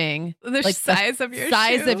changing the size of your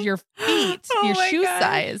feet, your shoe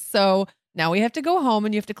size. So now we have to go home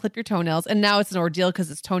and you have to clip your toenails. And now it's an ordeal because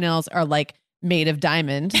his toenails are like made of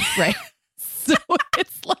diamond, right? So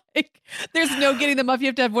it's like there's no getting them off. You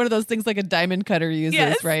have to have one of those things like a diamond cutter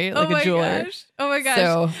uses, right? Like a jeweler. Oh my gosh.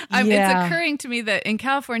 So, it's occurring to me that in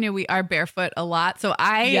California we are barefoot a lot. So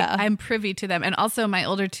I'm privy to them. And also my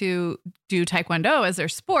older two do Taekwondo as their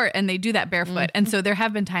sport, and they do that barefoot. Mm-hmm. And so there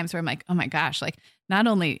have been times where I'm like, oh my gosh, like not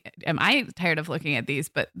only am I tired of looking at these,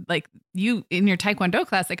 but like you in your Taekwondo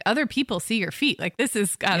class, like other people see your feet. Like this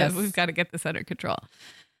is we've got to get this under control.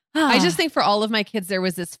 I just think for all of my kids, there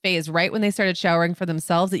was this phase right when they started showering for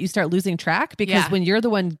themselves that you start losing track, because when you're the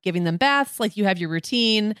one giving them baths, like you have your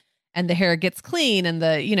routine and the hair gets clean and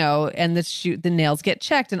the nails get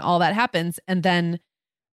checked and all that happens. And then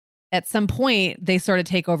at some point they sort of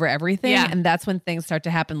take over everything. Yeah. And that's when things start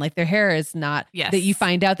to happen. Like their hair is not that you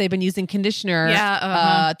find out they've been using conditioner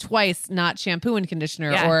twice, not shampoo and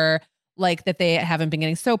conditioner, or like that they haven't been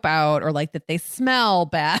getting soap out, or like that they smell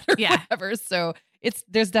bad or whatever. So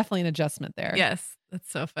there's definitely an adjustment there. Yes.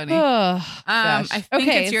 That's so funny. I think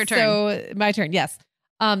it's your turn. So my turn. Yes.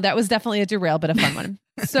 That was definitely a derail, but a fun one.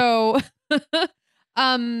 So,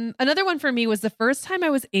 another one for me was the first time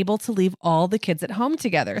I was able to leave all the kids at home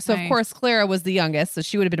together. So of course, Clara was the youngest, so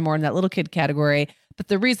she would have been more in that little kid category. But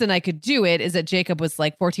the reason I could do it is that Jacob was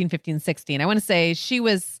like 14, 15, 16. I want to say she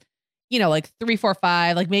was, like 3, 4,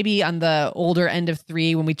 5, like maybe on the older end of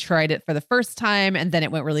 3 when we tried it for the first time. And then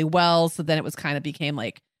it went really well. So then it was became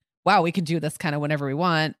like, wow, we can do this kind of whenever we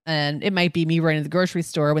want. And it might be me running to the grocery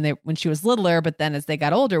store when she was littler. But then as they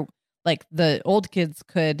got older, like the old kids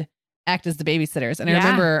could act as the babysitters. And I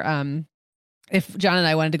remember if John and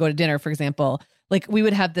I wanted to go to dinner, for example, like we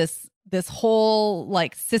would have this whole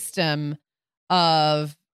like system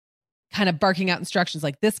of kind of barking out instructions,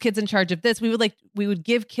 like this kid's in charge of this. We would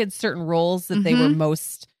give kids certain roles that they were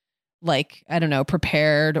most like, I don't know,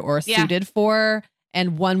 prepared or suited for.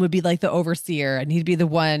 And one would be like the overseer, and he'd be the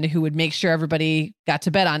one who would make sure everybody got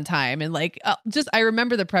to bed on time. And like, I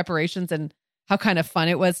remember the preparations and how kind of fun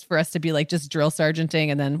it was for us to be like just drill sergeanting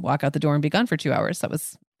and then walk out the door and be gone for 2 hours. That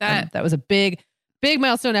was a big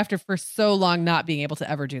milestone after for so long not being able to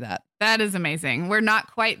ever do that. That is amazing. We're not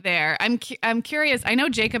quite there. I'm curious. I know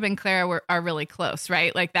Jacob and Clara are really close,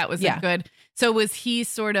 right? Like that was a good. So was he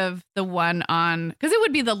sort of the one on, because it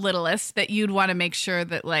would be the littlest that you'd want to make sure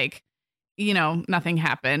that like, nothing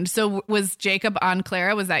happened. So was Jacob on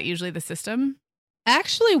Clara? Was that usually the system?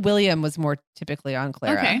 Actually, William was more typically on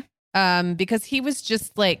Clara. Okay. Because he was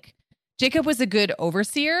just like, Jacob was a good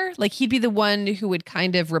overseer. Like he'd be the one who would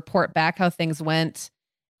kind of report back how things went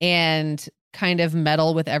and kind of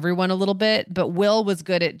meddle with everyone a little bit. But Will was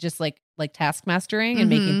good at just like task mastering and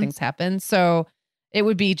making things happen. So it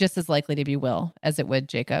would be just as likely to be Will as it would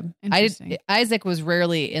Jacob. Isaac was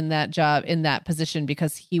rarely in that job, in that position,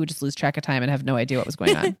 because he would just lose track of time and have no idea what was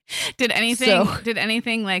going on. Did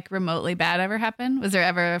anything like remotely bad ever happen? Was there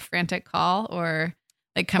ever a frantic call or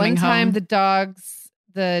like coming home? One time the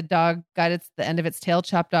dog got the end of its tail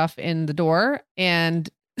chopped off in the door, and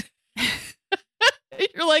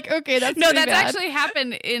you're like, okay, that's bad. Actually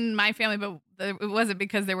happened in my family, but it wasn't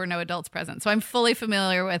because there were no adults present. So I'm fully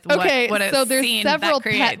familiar with what so there's several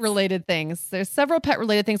pet related things.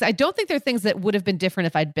 I don't think they're things that would have been different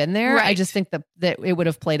if I'd been there. Right. I just think that it would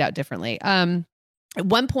have played out differently. At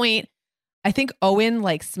one point, I think Owen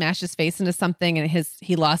like smashed his face into something and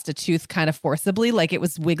he lost a tooth kind of forcibly, like it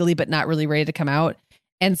was wiggly but not really ready to come out.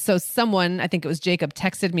 And so someone, I think it was Jacob,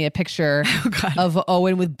 texted me a picture of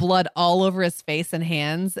Owen with blood all over his face and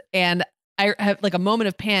hands. And I had like a moment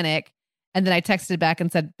of panic. And then I texted back and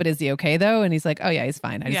said, but is he okay though? And he's like, oh yeah, he's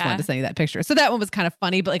fine. I just wanted to send you that picture. So that one was kind of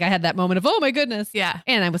funny, but like I had that moment of, oh my goodness. Yeah.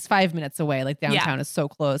 And I was 5 minutes away. Like downtown is so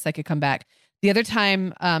close. I could come back. The other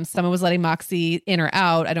time, someone was letting Moxie in or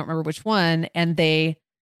out. I don't remember which one. And they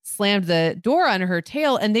slammed the door on her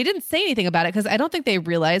tail and they didn't say anything about it because I don't think they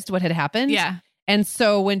realized what had happened. Yeah. And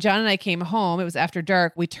so when John and I came home, it was after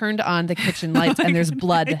dark, we turned on the kitchen lights and there's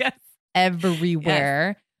blood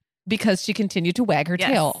everywhere because she continued to wag her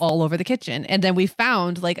tail all over the kitchen. And then we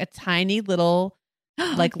found like a tiny little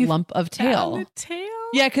like lump of tail.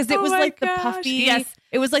 Yeah, because it was like the puffy. Yes.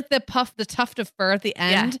 It was like the tuft of fur at the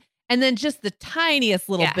end. And then just the tiniest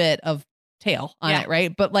little bit of tail on it,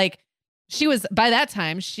 right? But like she was, by that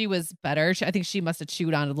time, she was better. I think she must have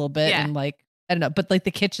chewed on it a little bit and like, I don't know, but like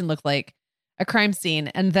the kitchen looked like a crime scene.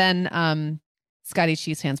 And then Scotty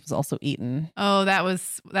Cheese Hands was also eaten. Oh, that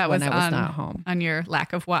was when I was not home. On your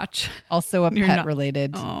lack of watch. Also a pet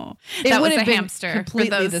related. Oh, that was a hamster.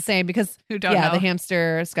 Completely the same because who don't know. The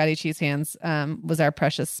hamster Scotty Cheese Hands was our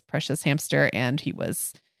precious hamster, and he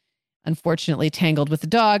was unfortunately tangled with the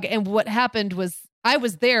dog. And what happened was I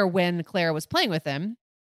was there when Clara was playing with him.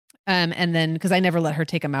 And then because I never let her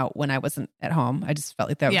take him out when I wasn't at home. I just felt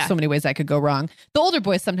like there were so many ways I could go wrong. The older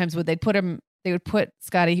boys sometimes they would put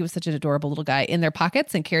Scotty, he was such an adorable little guy, in their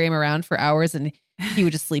pockets and carry him around for hours, and he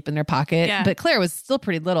would just sleep in their pocket. But Claire was still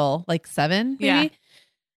pretty little, like 7 maybe. Yeah.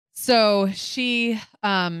 So she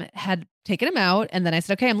had taken him out, and then I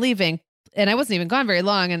said, okay, I'm leaving. And I wasn't even gone very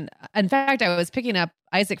long. And in fact, I was picking up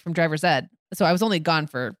Isaac from driver's ed. So I was only gone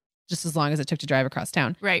for just as long as it took to drive across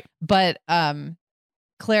town. Right. But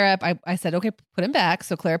Clara, I said, okay, put him back.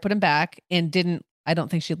 So Clara put him back and I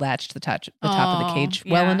don't think she latched the top of the cage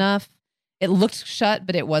well enough. It looked shut,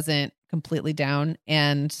 but it wasn't completely down.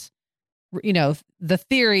 And, you know, the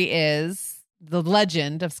theory is, the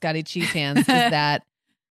legend of Scotty Cheese Hands is that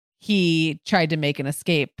he tried to make an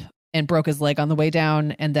escape and broke his leg on the way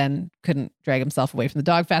down and then couldn't drag himself away from the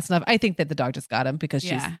dog fast enough. I think that the dog just got him because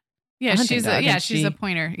she's she's a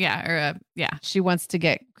pointer. She wants to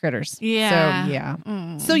get critters. Yeah.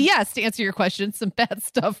 So yes, to answer your question, some bad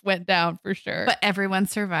stuff went down for sure. But everyone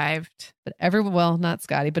survived. Not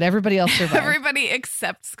Scotty, but everybody else survived. Everybody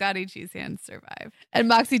except Scotty Cheese Hands survived. And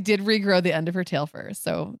Moxie did regrow the end of her tail fur.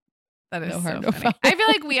 So that is so funny. I feel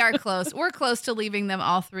like we are close. We're close to leaving them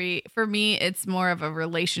all three. For me, it's more of a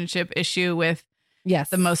relationship issue with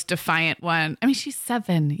the most defiant one. I mean, she's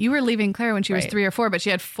 7. You were leaving Claire when she was 3 or 4, but she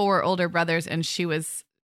had 4 older brothers, and she was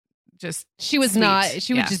just she was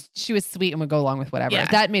sweet and would go along with whatever.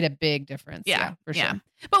 That made a big difference. Yeah, for sure.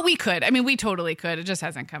 But we could. I mean, we totally could. It just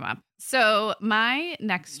hasn't come up. So my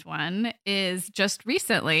next one is just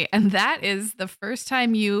recently, and that is the first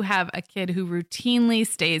time you have a kid who routinely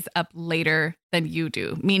stays up later than you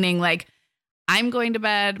do, meaning like I'm going to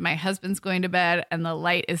bed, my husband's going to bed, and the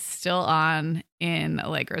light is still on in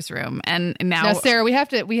Allegra's room. And now Sarah, we have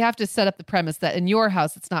to set up the premise that in your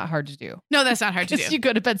house it's not hard to do. No, that's not hard to do. You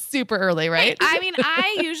go to bed super early, right? I mean,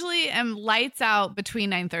 I usually am lights out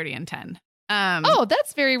between 9:30 and 10.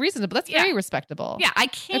 That's very reasonable. That's very respectable. Yeah, I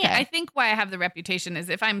can't. Okay. I think why I have the reputation is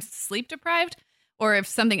if I'm sleep deprived or if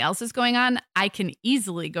something else is going on, I can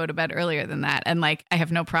easily go to bed earlier than that. And like, I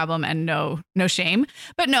have no problem and no shame.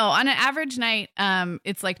 But no, on an average night,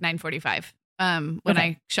 it's like 9:45 when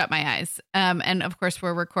I shut my eyes. And of course,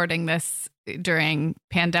 we're recording this during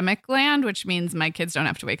pandemic land, which means my kids don't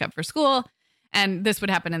have to wake up for school. And this would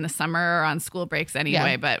happen in the summer or on school breaks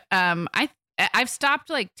anyway. But I've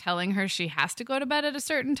stopped like telling her she has to go to bed at a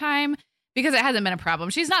certain time because it hasn't been a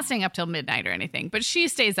problem. She's not staying up till midnight or anything, but she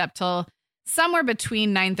stays up till somewhere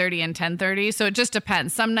between 9:30 and 10:30. So it just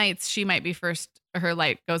depends. Some nights she might be first, her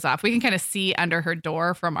light goes off. We can kind of see under her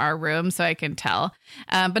door from our room, so I can tell.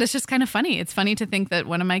 But it's just kind of funny. It's funny to think that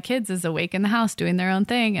one of my kids is awake in the house doing their own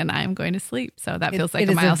thing and I'm going to sleep. So that feels like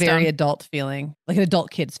a milestone. It is a very adult feeling, like an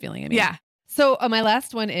adult kid's feeling. I mean. Yeah. So my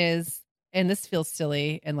last one is, and this feels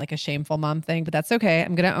silly and like a shameful mom thing, but that's okay.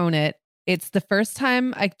 I'm going to own it. It's the first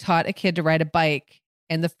time I taught a kid to ride a bike.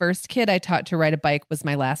 And the first kid I taught to ride a bike was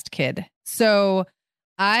my last kid. So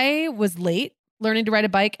I was late learning to ride a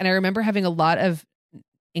bike. And I remember having a lot of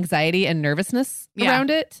anxiety and nervousness around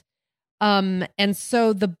it. And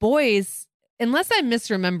so the boys, unless I'm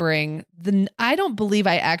misremembering, I don't believe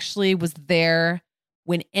I actually was there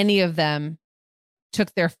when any of them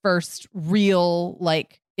took their first real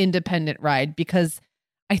like independent ride, because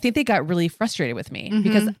I think they got really frustrated with me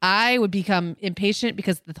because I would become impatient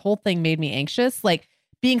because the whole thing made me anxious. Like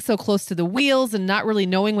being so close to the wheels and not really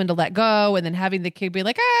knowing when to let go, and then having the kid be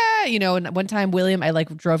like, and one time William, I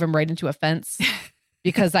like drove him right into a fence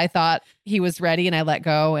because I thought he was ready and I let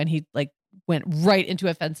go, and he like went right into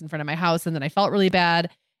a fence in front of my house, and then I felt really bad.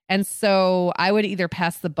 And so I would either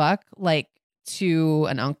pass the buck like to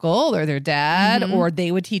an uncle or their dad, or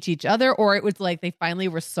they would teach each other, or it was like they finally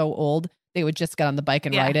were so old they would just get on the bike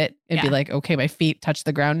and ride it and be like, okay, my feet touch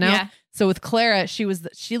the ground now. So with Clara,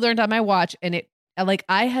 she learned on my watch, and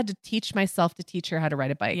I had to teach myself to teach her how to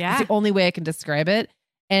ride a bike. It's the only way I can describe it.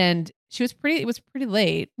 And it was pretty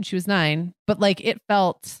late, and she was 9, but like it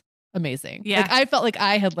felt amazing. Like I felt like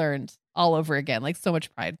I had learned all over again, like so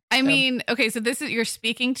much pride. I mean, okay, so you're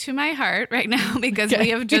speaking to my heart right now because we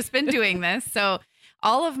have just been doing this. So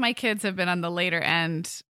all of my kids have been on the later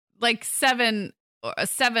end, like 7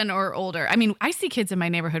 or older. I mean, I see kids in my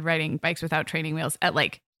neighborhood riding bikes without training wheels at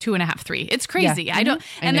like 2.5, 3. It's crazy. Yeah.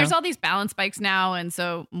 And there's all these balance bikes now. And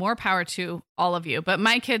so more power to all of you. But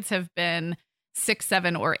my kids have been 6,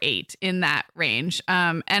 7, or 8 in that range.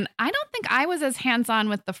 And I don't think I was as hands-on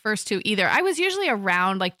with the first 2 either. I was usually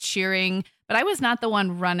around like cheering, but I was not the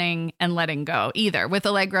one running and letting go either with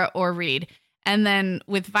Allegra or Reed. And then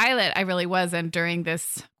with Violet, I really was. And during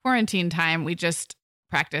this quarantine time, we just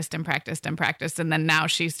practiced and practiced and practiced. And then now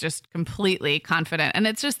she's just completely confident. And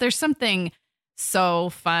it's just, there's something so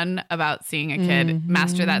fun about seeing a kid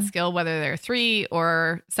master that skill, whether they're 3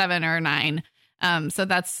 or 7 or 9. So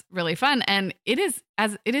that's really fun. And it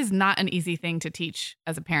is not an easy thing to teach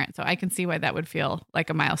as a parent. So I can see why that would feel like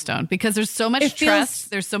a milestone, because there's so much trust.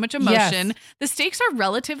 There's so much emotion. Yes. The stakes are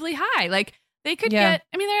relatively high. Like they could get,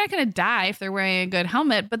 I mean, they're not going to die if they're wearing a good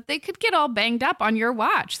helmet, but they could get all banged up on your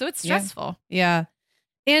watch. So it's stressful. Yeah.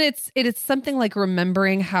 And it is something like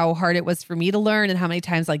remembering how hard it was for me to learn, and how many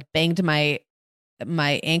times like banged my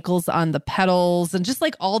ankles on the pedals, and just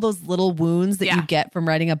like all those little wounds that you get from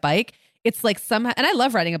riding a bike. It's like somehow, and I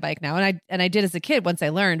love riding a bike now, and I did as a kid once I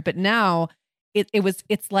learned, but now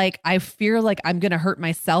it's like I fear like I'm going to hurt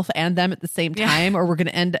myself and them at the same time, or we're going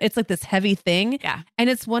to end. It's like this heavy thing. Yeah.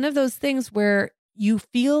 And it's one of those things where you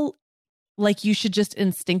feel like you should just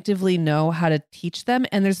instinctively know how to teach them.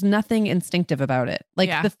 And there's nothing instinctive about it. Like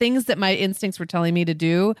the things that my instincts were telling me to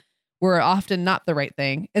do were often not the right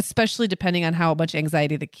thing, especially depending on how much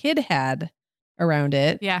anxiety the kid had around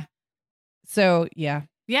it. Yeah. So, yeah.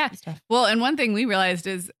 Yeah. Well, and one thing we realized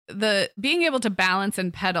is the being able to balance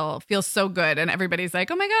and pedal feels so good. And everybody's like,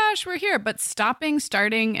 oh my gosh, we're here. But stopping,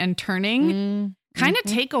 starting, and turning kind of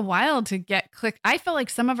take a while to get click. I felt like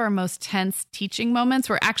some of our most tense teaching moments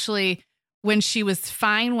were actually when she was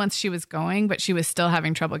fine once she was going, but she was still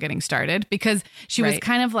having trouble getting started, because she was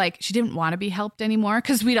kind of like, she didn't want to be helped anymore,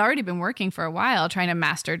 because we'd already been working for a while trying to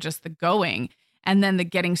master just the going and then the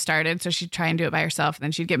getting started. So she'd try and do it by herself, and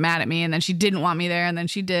then she'd get mad at me, and then she didn't want me there, and then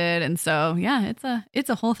she did. And so, yeah, it's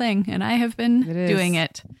a whole thing, and I have been doing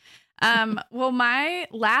it. Well, my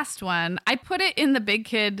last one, I put it in the big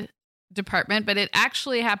kid department, but it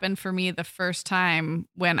actually happened for me the first time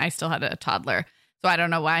when I still had a toddler. So I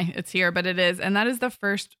don't know why it's here, but it is. And that is the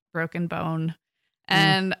first broken bone.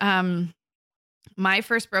 And my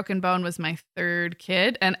first broken bone was my 3rd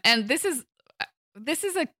kid. And this is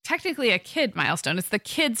technically a kid milestone. It's the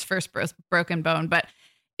kid's first broken bone, but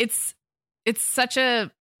it's such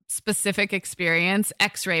a specific experience,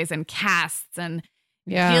 x-rays and casts and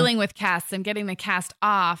dealing with casts and getting the cast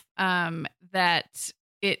off, that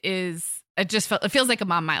it feels like a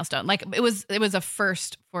mom milestone. Like it was a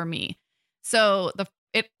first for me. So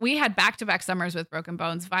we had back-to-back summers with broken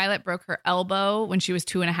bones. Violet broke her elbow when she was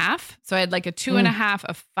 2.5. So I had like a 2.5,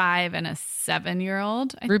 a 5, and a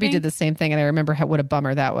 7-year-old. Ruby did the same thing, and I remember what a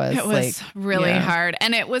bummer that was. It was really hard.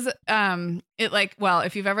 And it was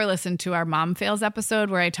if you've ever listened to our Mom Fails episode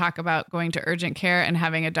where I talk about going to urgent care and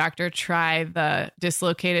having a doctor try the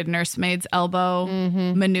dislocated nursemaid's elbow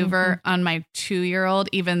maneuver on my 2-year-old,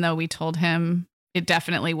 even though we told him it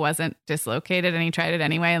definitely wasn't dislocated, and he tried it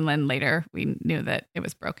anyway. And then later we knew that it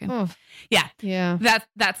was broken. Oh. Yeah.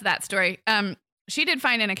 That's that story. She did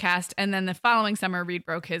fine in a cast. And then the following summer, Reed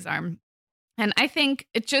broke his arm. And I think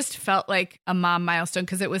it just felt like a mom milestone,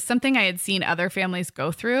 because it was something I had seen other families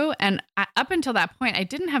go through. And up until that point, I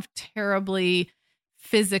didn't have terribly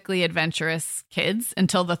physically adventurous kids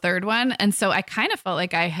until the 3rd one. And so I kind of felt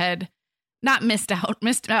like I had not missed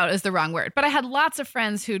out is the wrong word, but I had lots of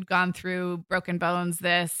friends who'd gone through broken bones,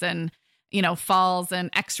 and, falls and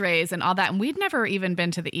x-rays and all that. And we'd never even been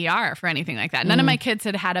to the ER for anything like that. None of my kids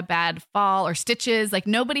had a bad fall or stitches. Like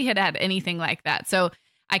nobody had anything like that. So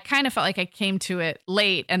I kind of felt like I came to it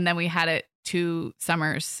late, and then we had it 2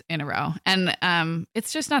 summers in a row. And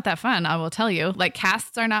it's just not that fun. I will tell you, like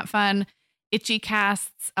casts are not fun. itchy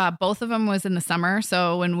casts. Both of them was in the summer.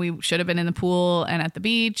 So when we should have been in the pool and at the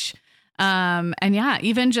beach. And yeah,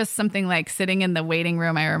 even just something like sitting in the waiting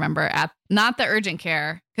room, I remember at not the urgent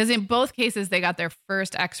care, because in both cases they got their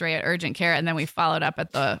first x-ray at urgent care. And then we followed up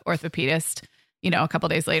at the orthopedist, a couple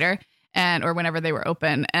days later. Or whenever they were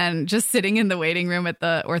open, and just sitting in the waiting room at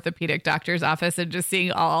the orthopedic doctor's office and just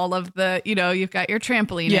seeing all of the, you've got your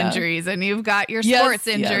trampoline injuries and you've got your sports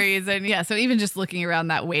injuries. And so even just looking around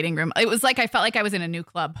that waiting room, it was like, I felt like I was in a new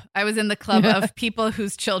club. I was in the club of people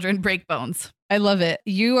whose children break bones. I love it.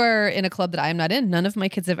 You are in a club that I'm not in. None of my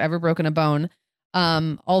kids have ever broken a bone.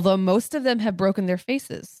 Although most of them have broken their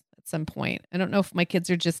faces at some point. I don't know if my kids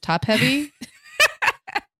are just top heavy.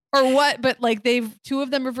 Or what, but like two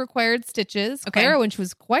of them have required stitches. Okay. Clara, when she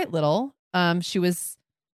was quite little, she was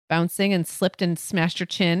bouncing and slipped and smashed her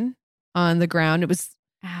chin on the ground.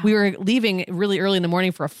 We were leaving really early in the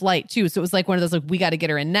morning for a flight too. So it was like one of those, like, we got to get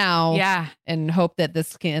her in now. Yeah. And hope that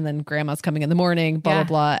and then grandma's coming in the morning, blah,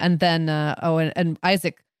 blah, blah. And then, and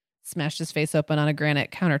Isaac smashed his face open on a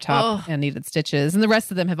granite countertop and needed stitches. And the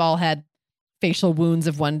rest of them have all had facial wounds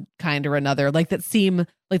of one kind or another, like that seem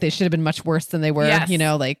like they should have been much worse than they were. Yes.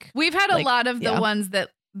 Like we've had a lot of the ones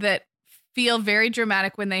that feel very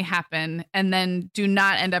dramatic when they happen and then do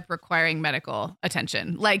not end up requiring medical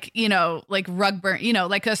attention. Like, like rug burn,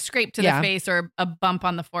 like a scrape to the face or a bump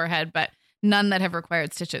on the forehead, but none that have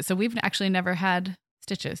required stitches. So we've actually never had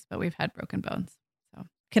stitches, but we've had broken bones. So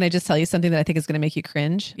can I just tell you something that I think is going to make you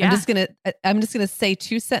cringe? Yeah. I'm just gonna say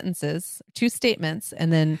two statements,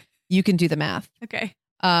 and then you can do the math. Okay.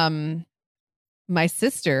 My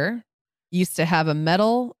sister used to have a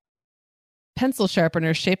metal pencil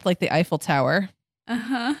sharpener shaped like the Eiffel Tower.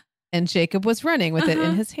 Uh-huh. And Jacob was running with it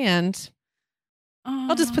in his hand. Oh.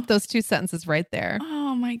 I'll just put those two sentences right there.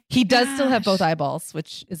 Oh my gosh. He does still have both eyeballs,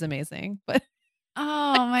 which is amazing. But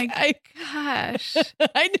oh my gosh.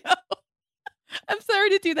 I know. I'm sorry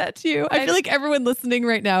to do that to you. I feel like everyone listening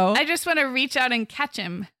right now. I just want to reach out and catch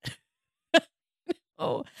him.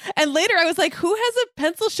 Oh, and later I was like, who has a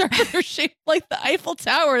pencil sharpener shaped like the Eiffel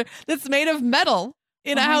Tower that's made of metal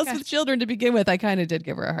in a house with children to begin with? I kind of did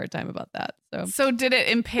give her a hard time about that. So did it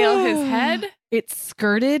impale his head? It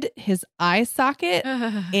skirted his eye socket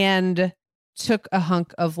and took a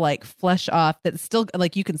hunk of like flesh off that still,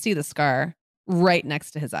 like, you can see the scar right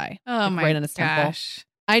next to his eye. Oh my right on his temple.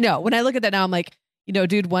 I know. When I look at that now, I'm like,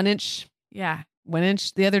 dude, 1 inch. Yeah. 1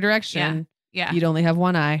 inch the other direction. Yeah. You'd only have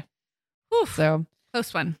one eye. Whew. So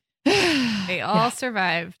close one. They all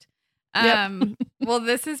survived. Well,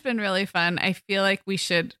 this has been really fun. I feel like we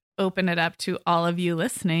should open it up to all of you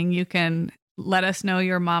listening. You can let us know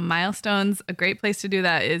your mom milestones. A great place to do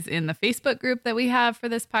that is in the Facebook group that we have for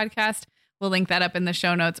this podcast. We'll link that up in the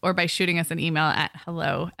show notes, or by shooting us an email at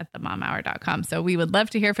hello@themomhour.com. So we would love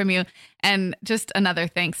to hear from you. And just another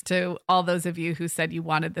thanks to all those of you who said you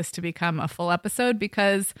wanted this to become a full episode,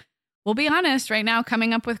 because we'll be honest, right now,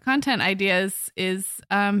 coming up with content ideas is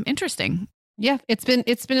interesting. Yeah, it's been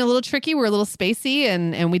a little tricky. We're a little spacey,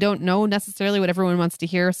 and we don't know necessarily what everyone wants to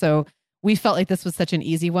hear. So we felt like this was such an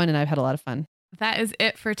easy one, and I've had a lot of fun. That is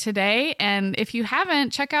it for today. And if you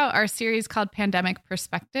haven't, check out our series called Pandemic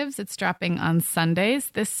Perspectives. It's dropping on Sundays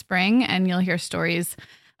this spring, and you'll hear stories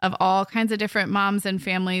of all kinds of different moms and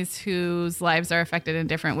families whose lives are affected in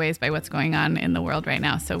different ways by what's going on in the world right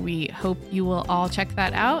now. So we hope you will all check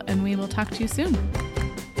that out, and we will talk to you soon.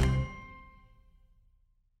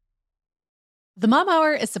 The Mom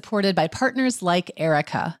Hour is supported by partners like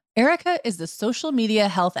Erica. Erica is the social media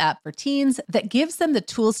health app for teens that gives them the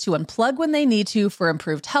tools to unplug when they need to for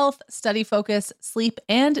improved health, study focus, sleep,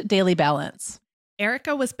 and daily balance.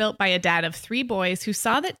 Erica was built by a dad of 3 boys who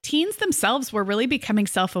saw that teens themselves were really becoming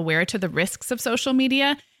self-aware to the risks of social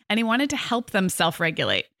media, and he wanted to help them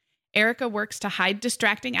self-regulate. Erica works to hide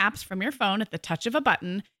distracting apps from your phone at the touch of a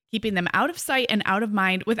button, keeping them out of sight and out of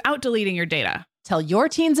mind without deleting your data. Tell your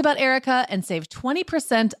teens about Erica and save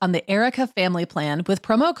 20% on the Erica family plan with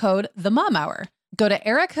promo code TheMomHour. Go to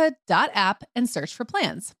erica.app and search for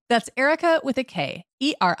plans. That's Erica with a K,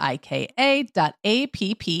 ERIKA.app,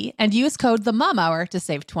 and use code TheMomHour to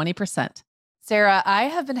save 20%. Sarah, I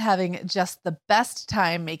have been having just the best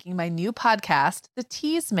time making my new podcast, The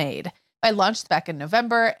Teas Made. I launched back in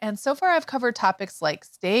November, and so far I've covered topics like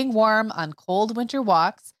staying warm on cold winter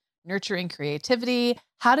walks, nurturing creativity,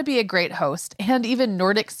 how to be a great host, and even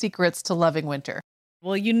Nordic secrets to loving winter.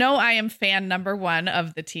 Well, I am fan number 1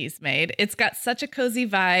 of The Teas Made. It's got such a cozy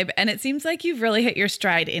vibe, and it seems like you've really hit your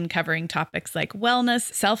stride in covering topics like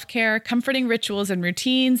wellness, self-care, comforting rituals and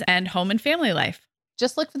routines, and home and family life.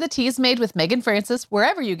 Just look for The Teas Made with Megan Francis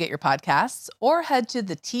wherever you get your podcasts, or head to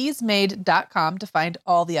theteasmade.com to find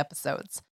all the episodes.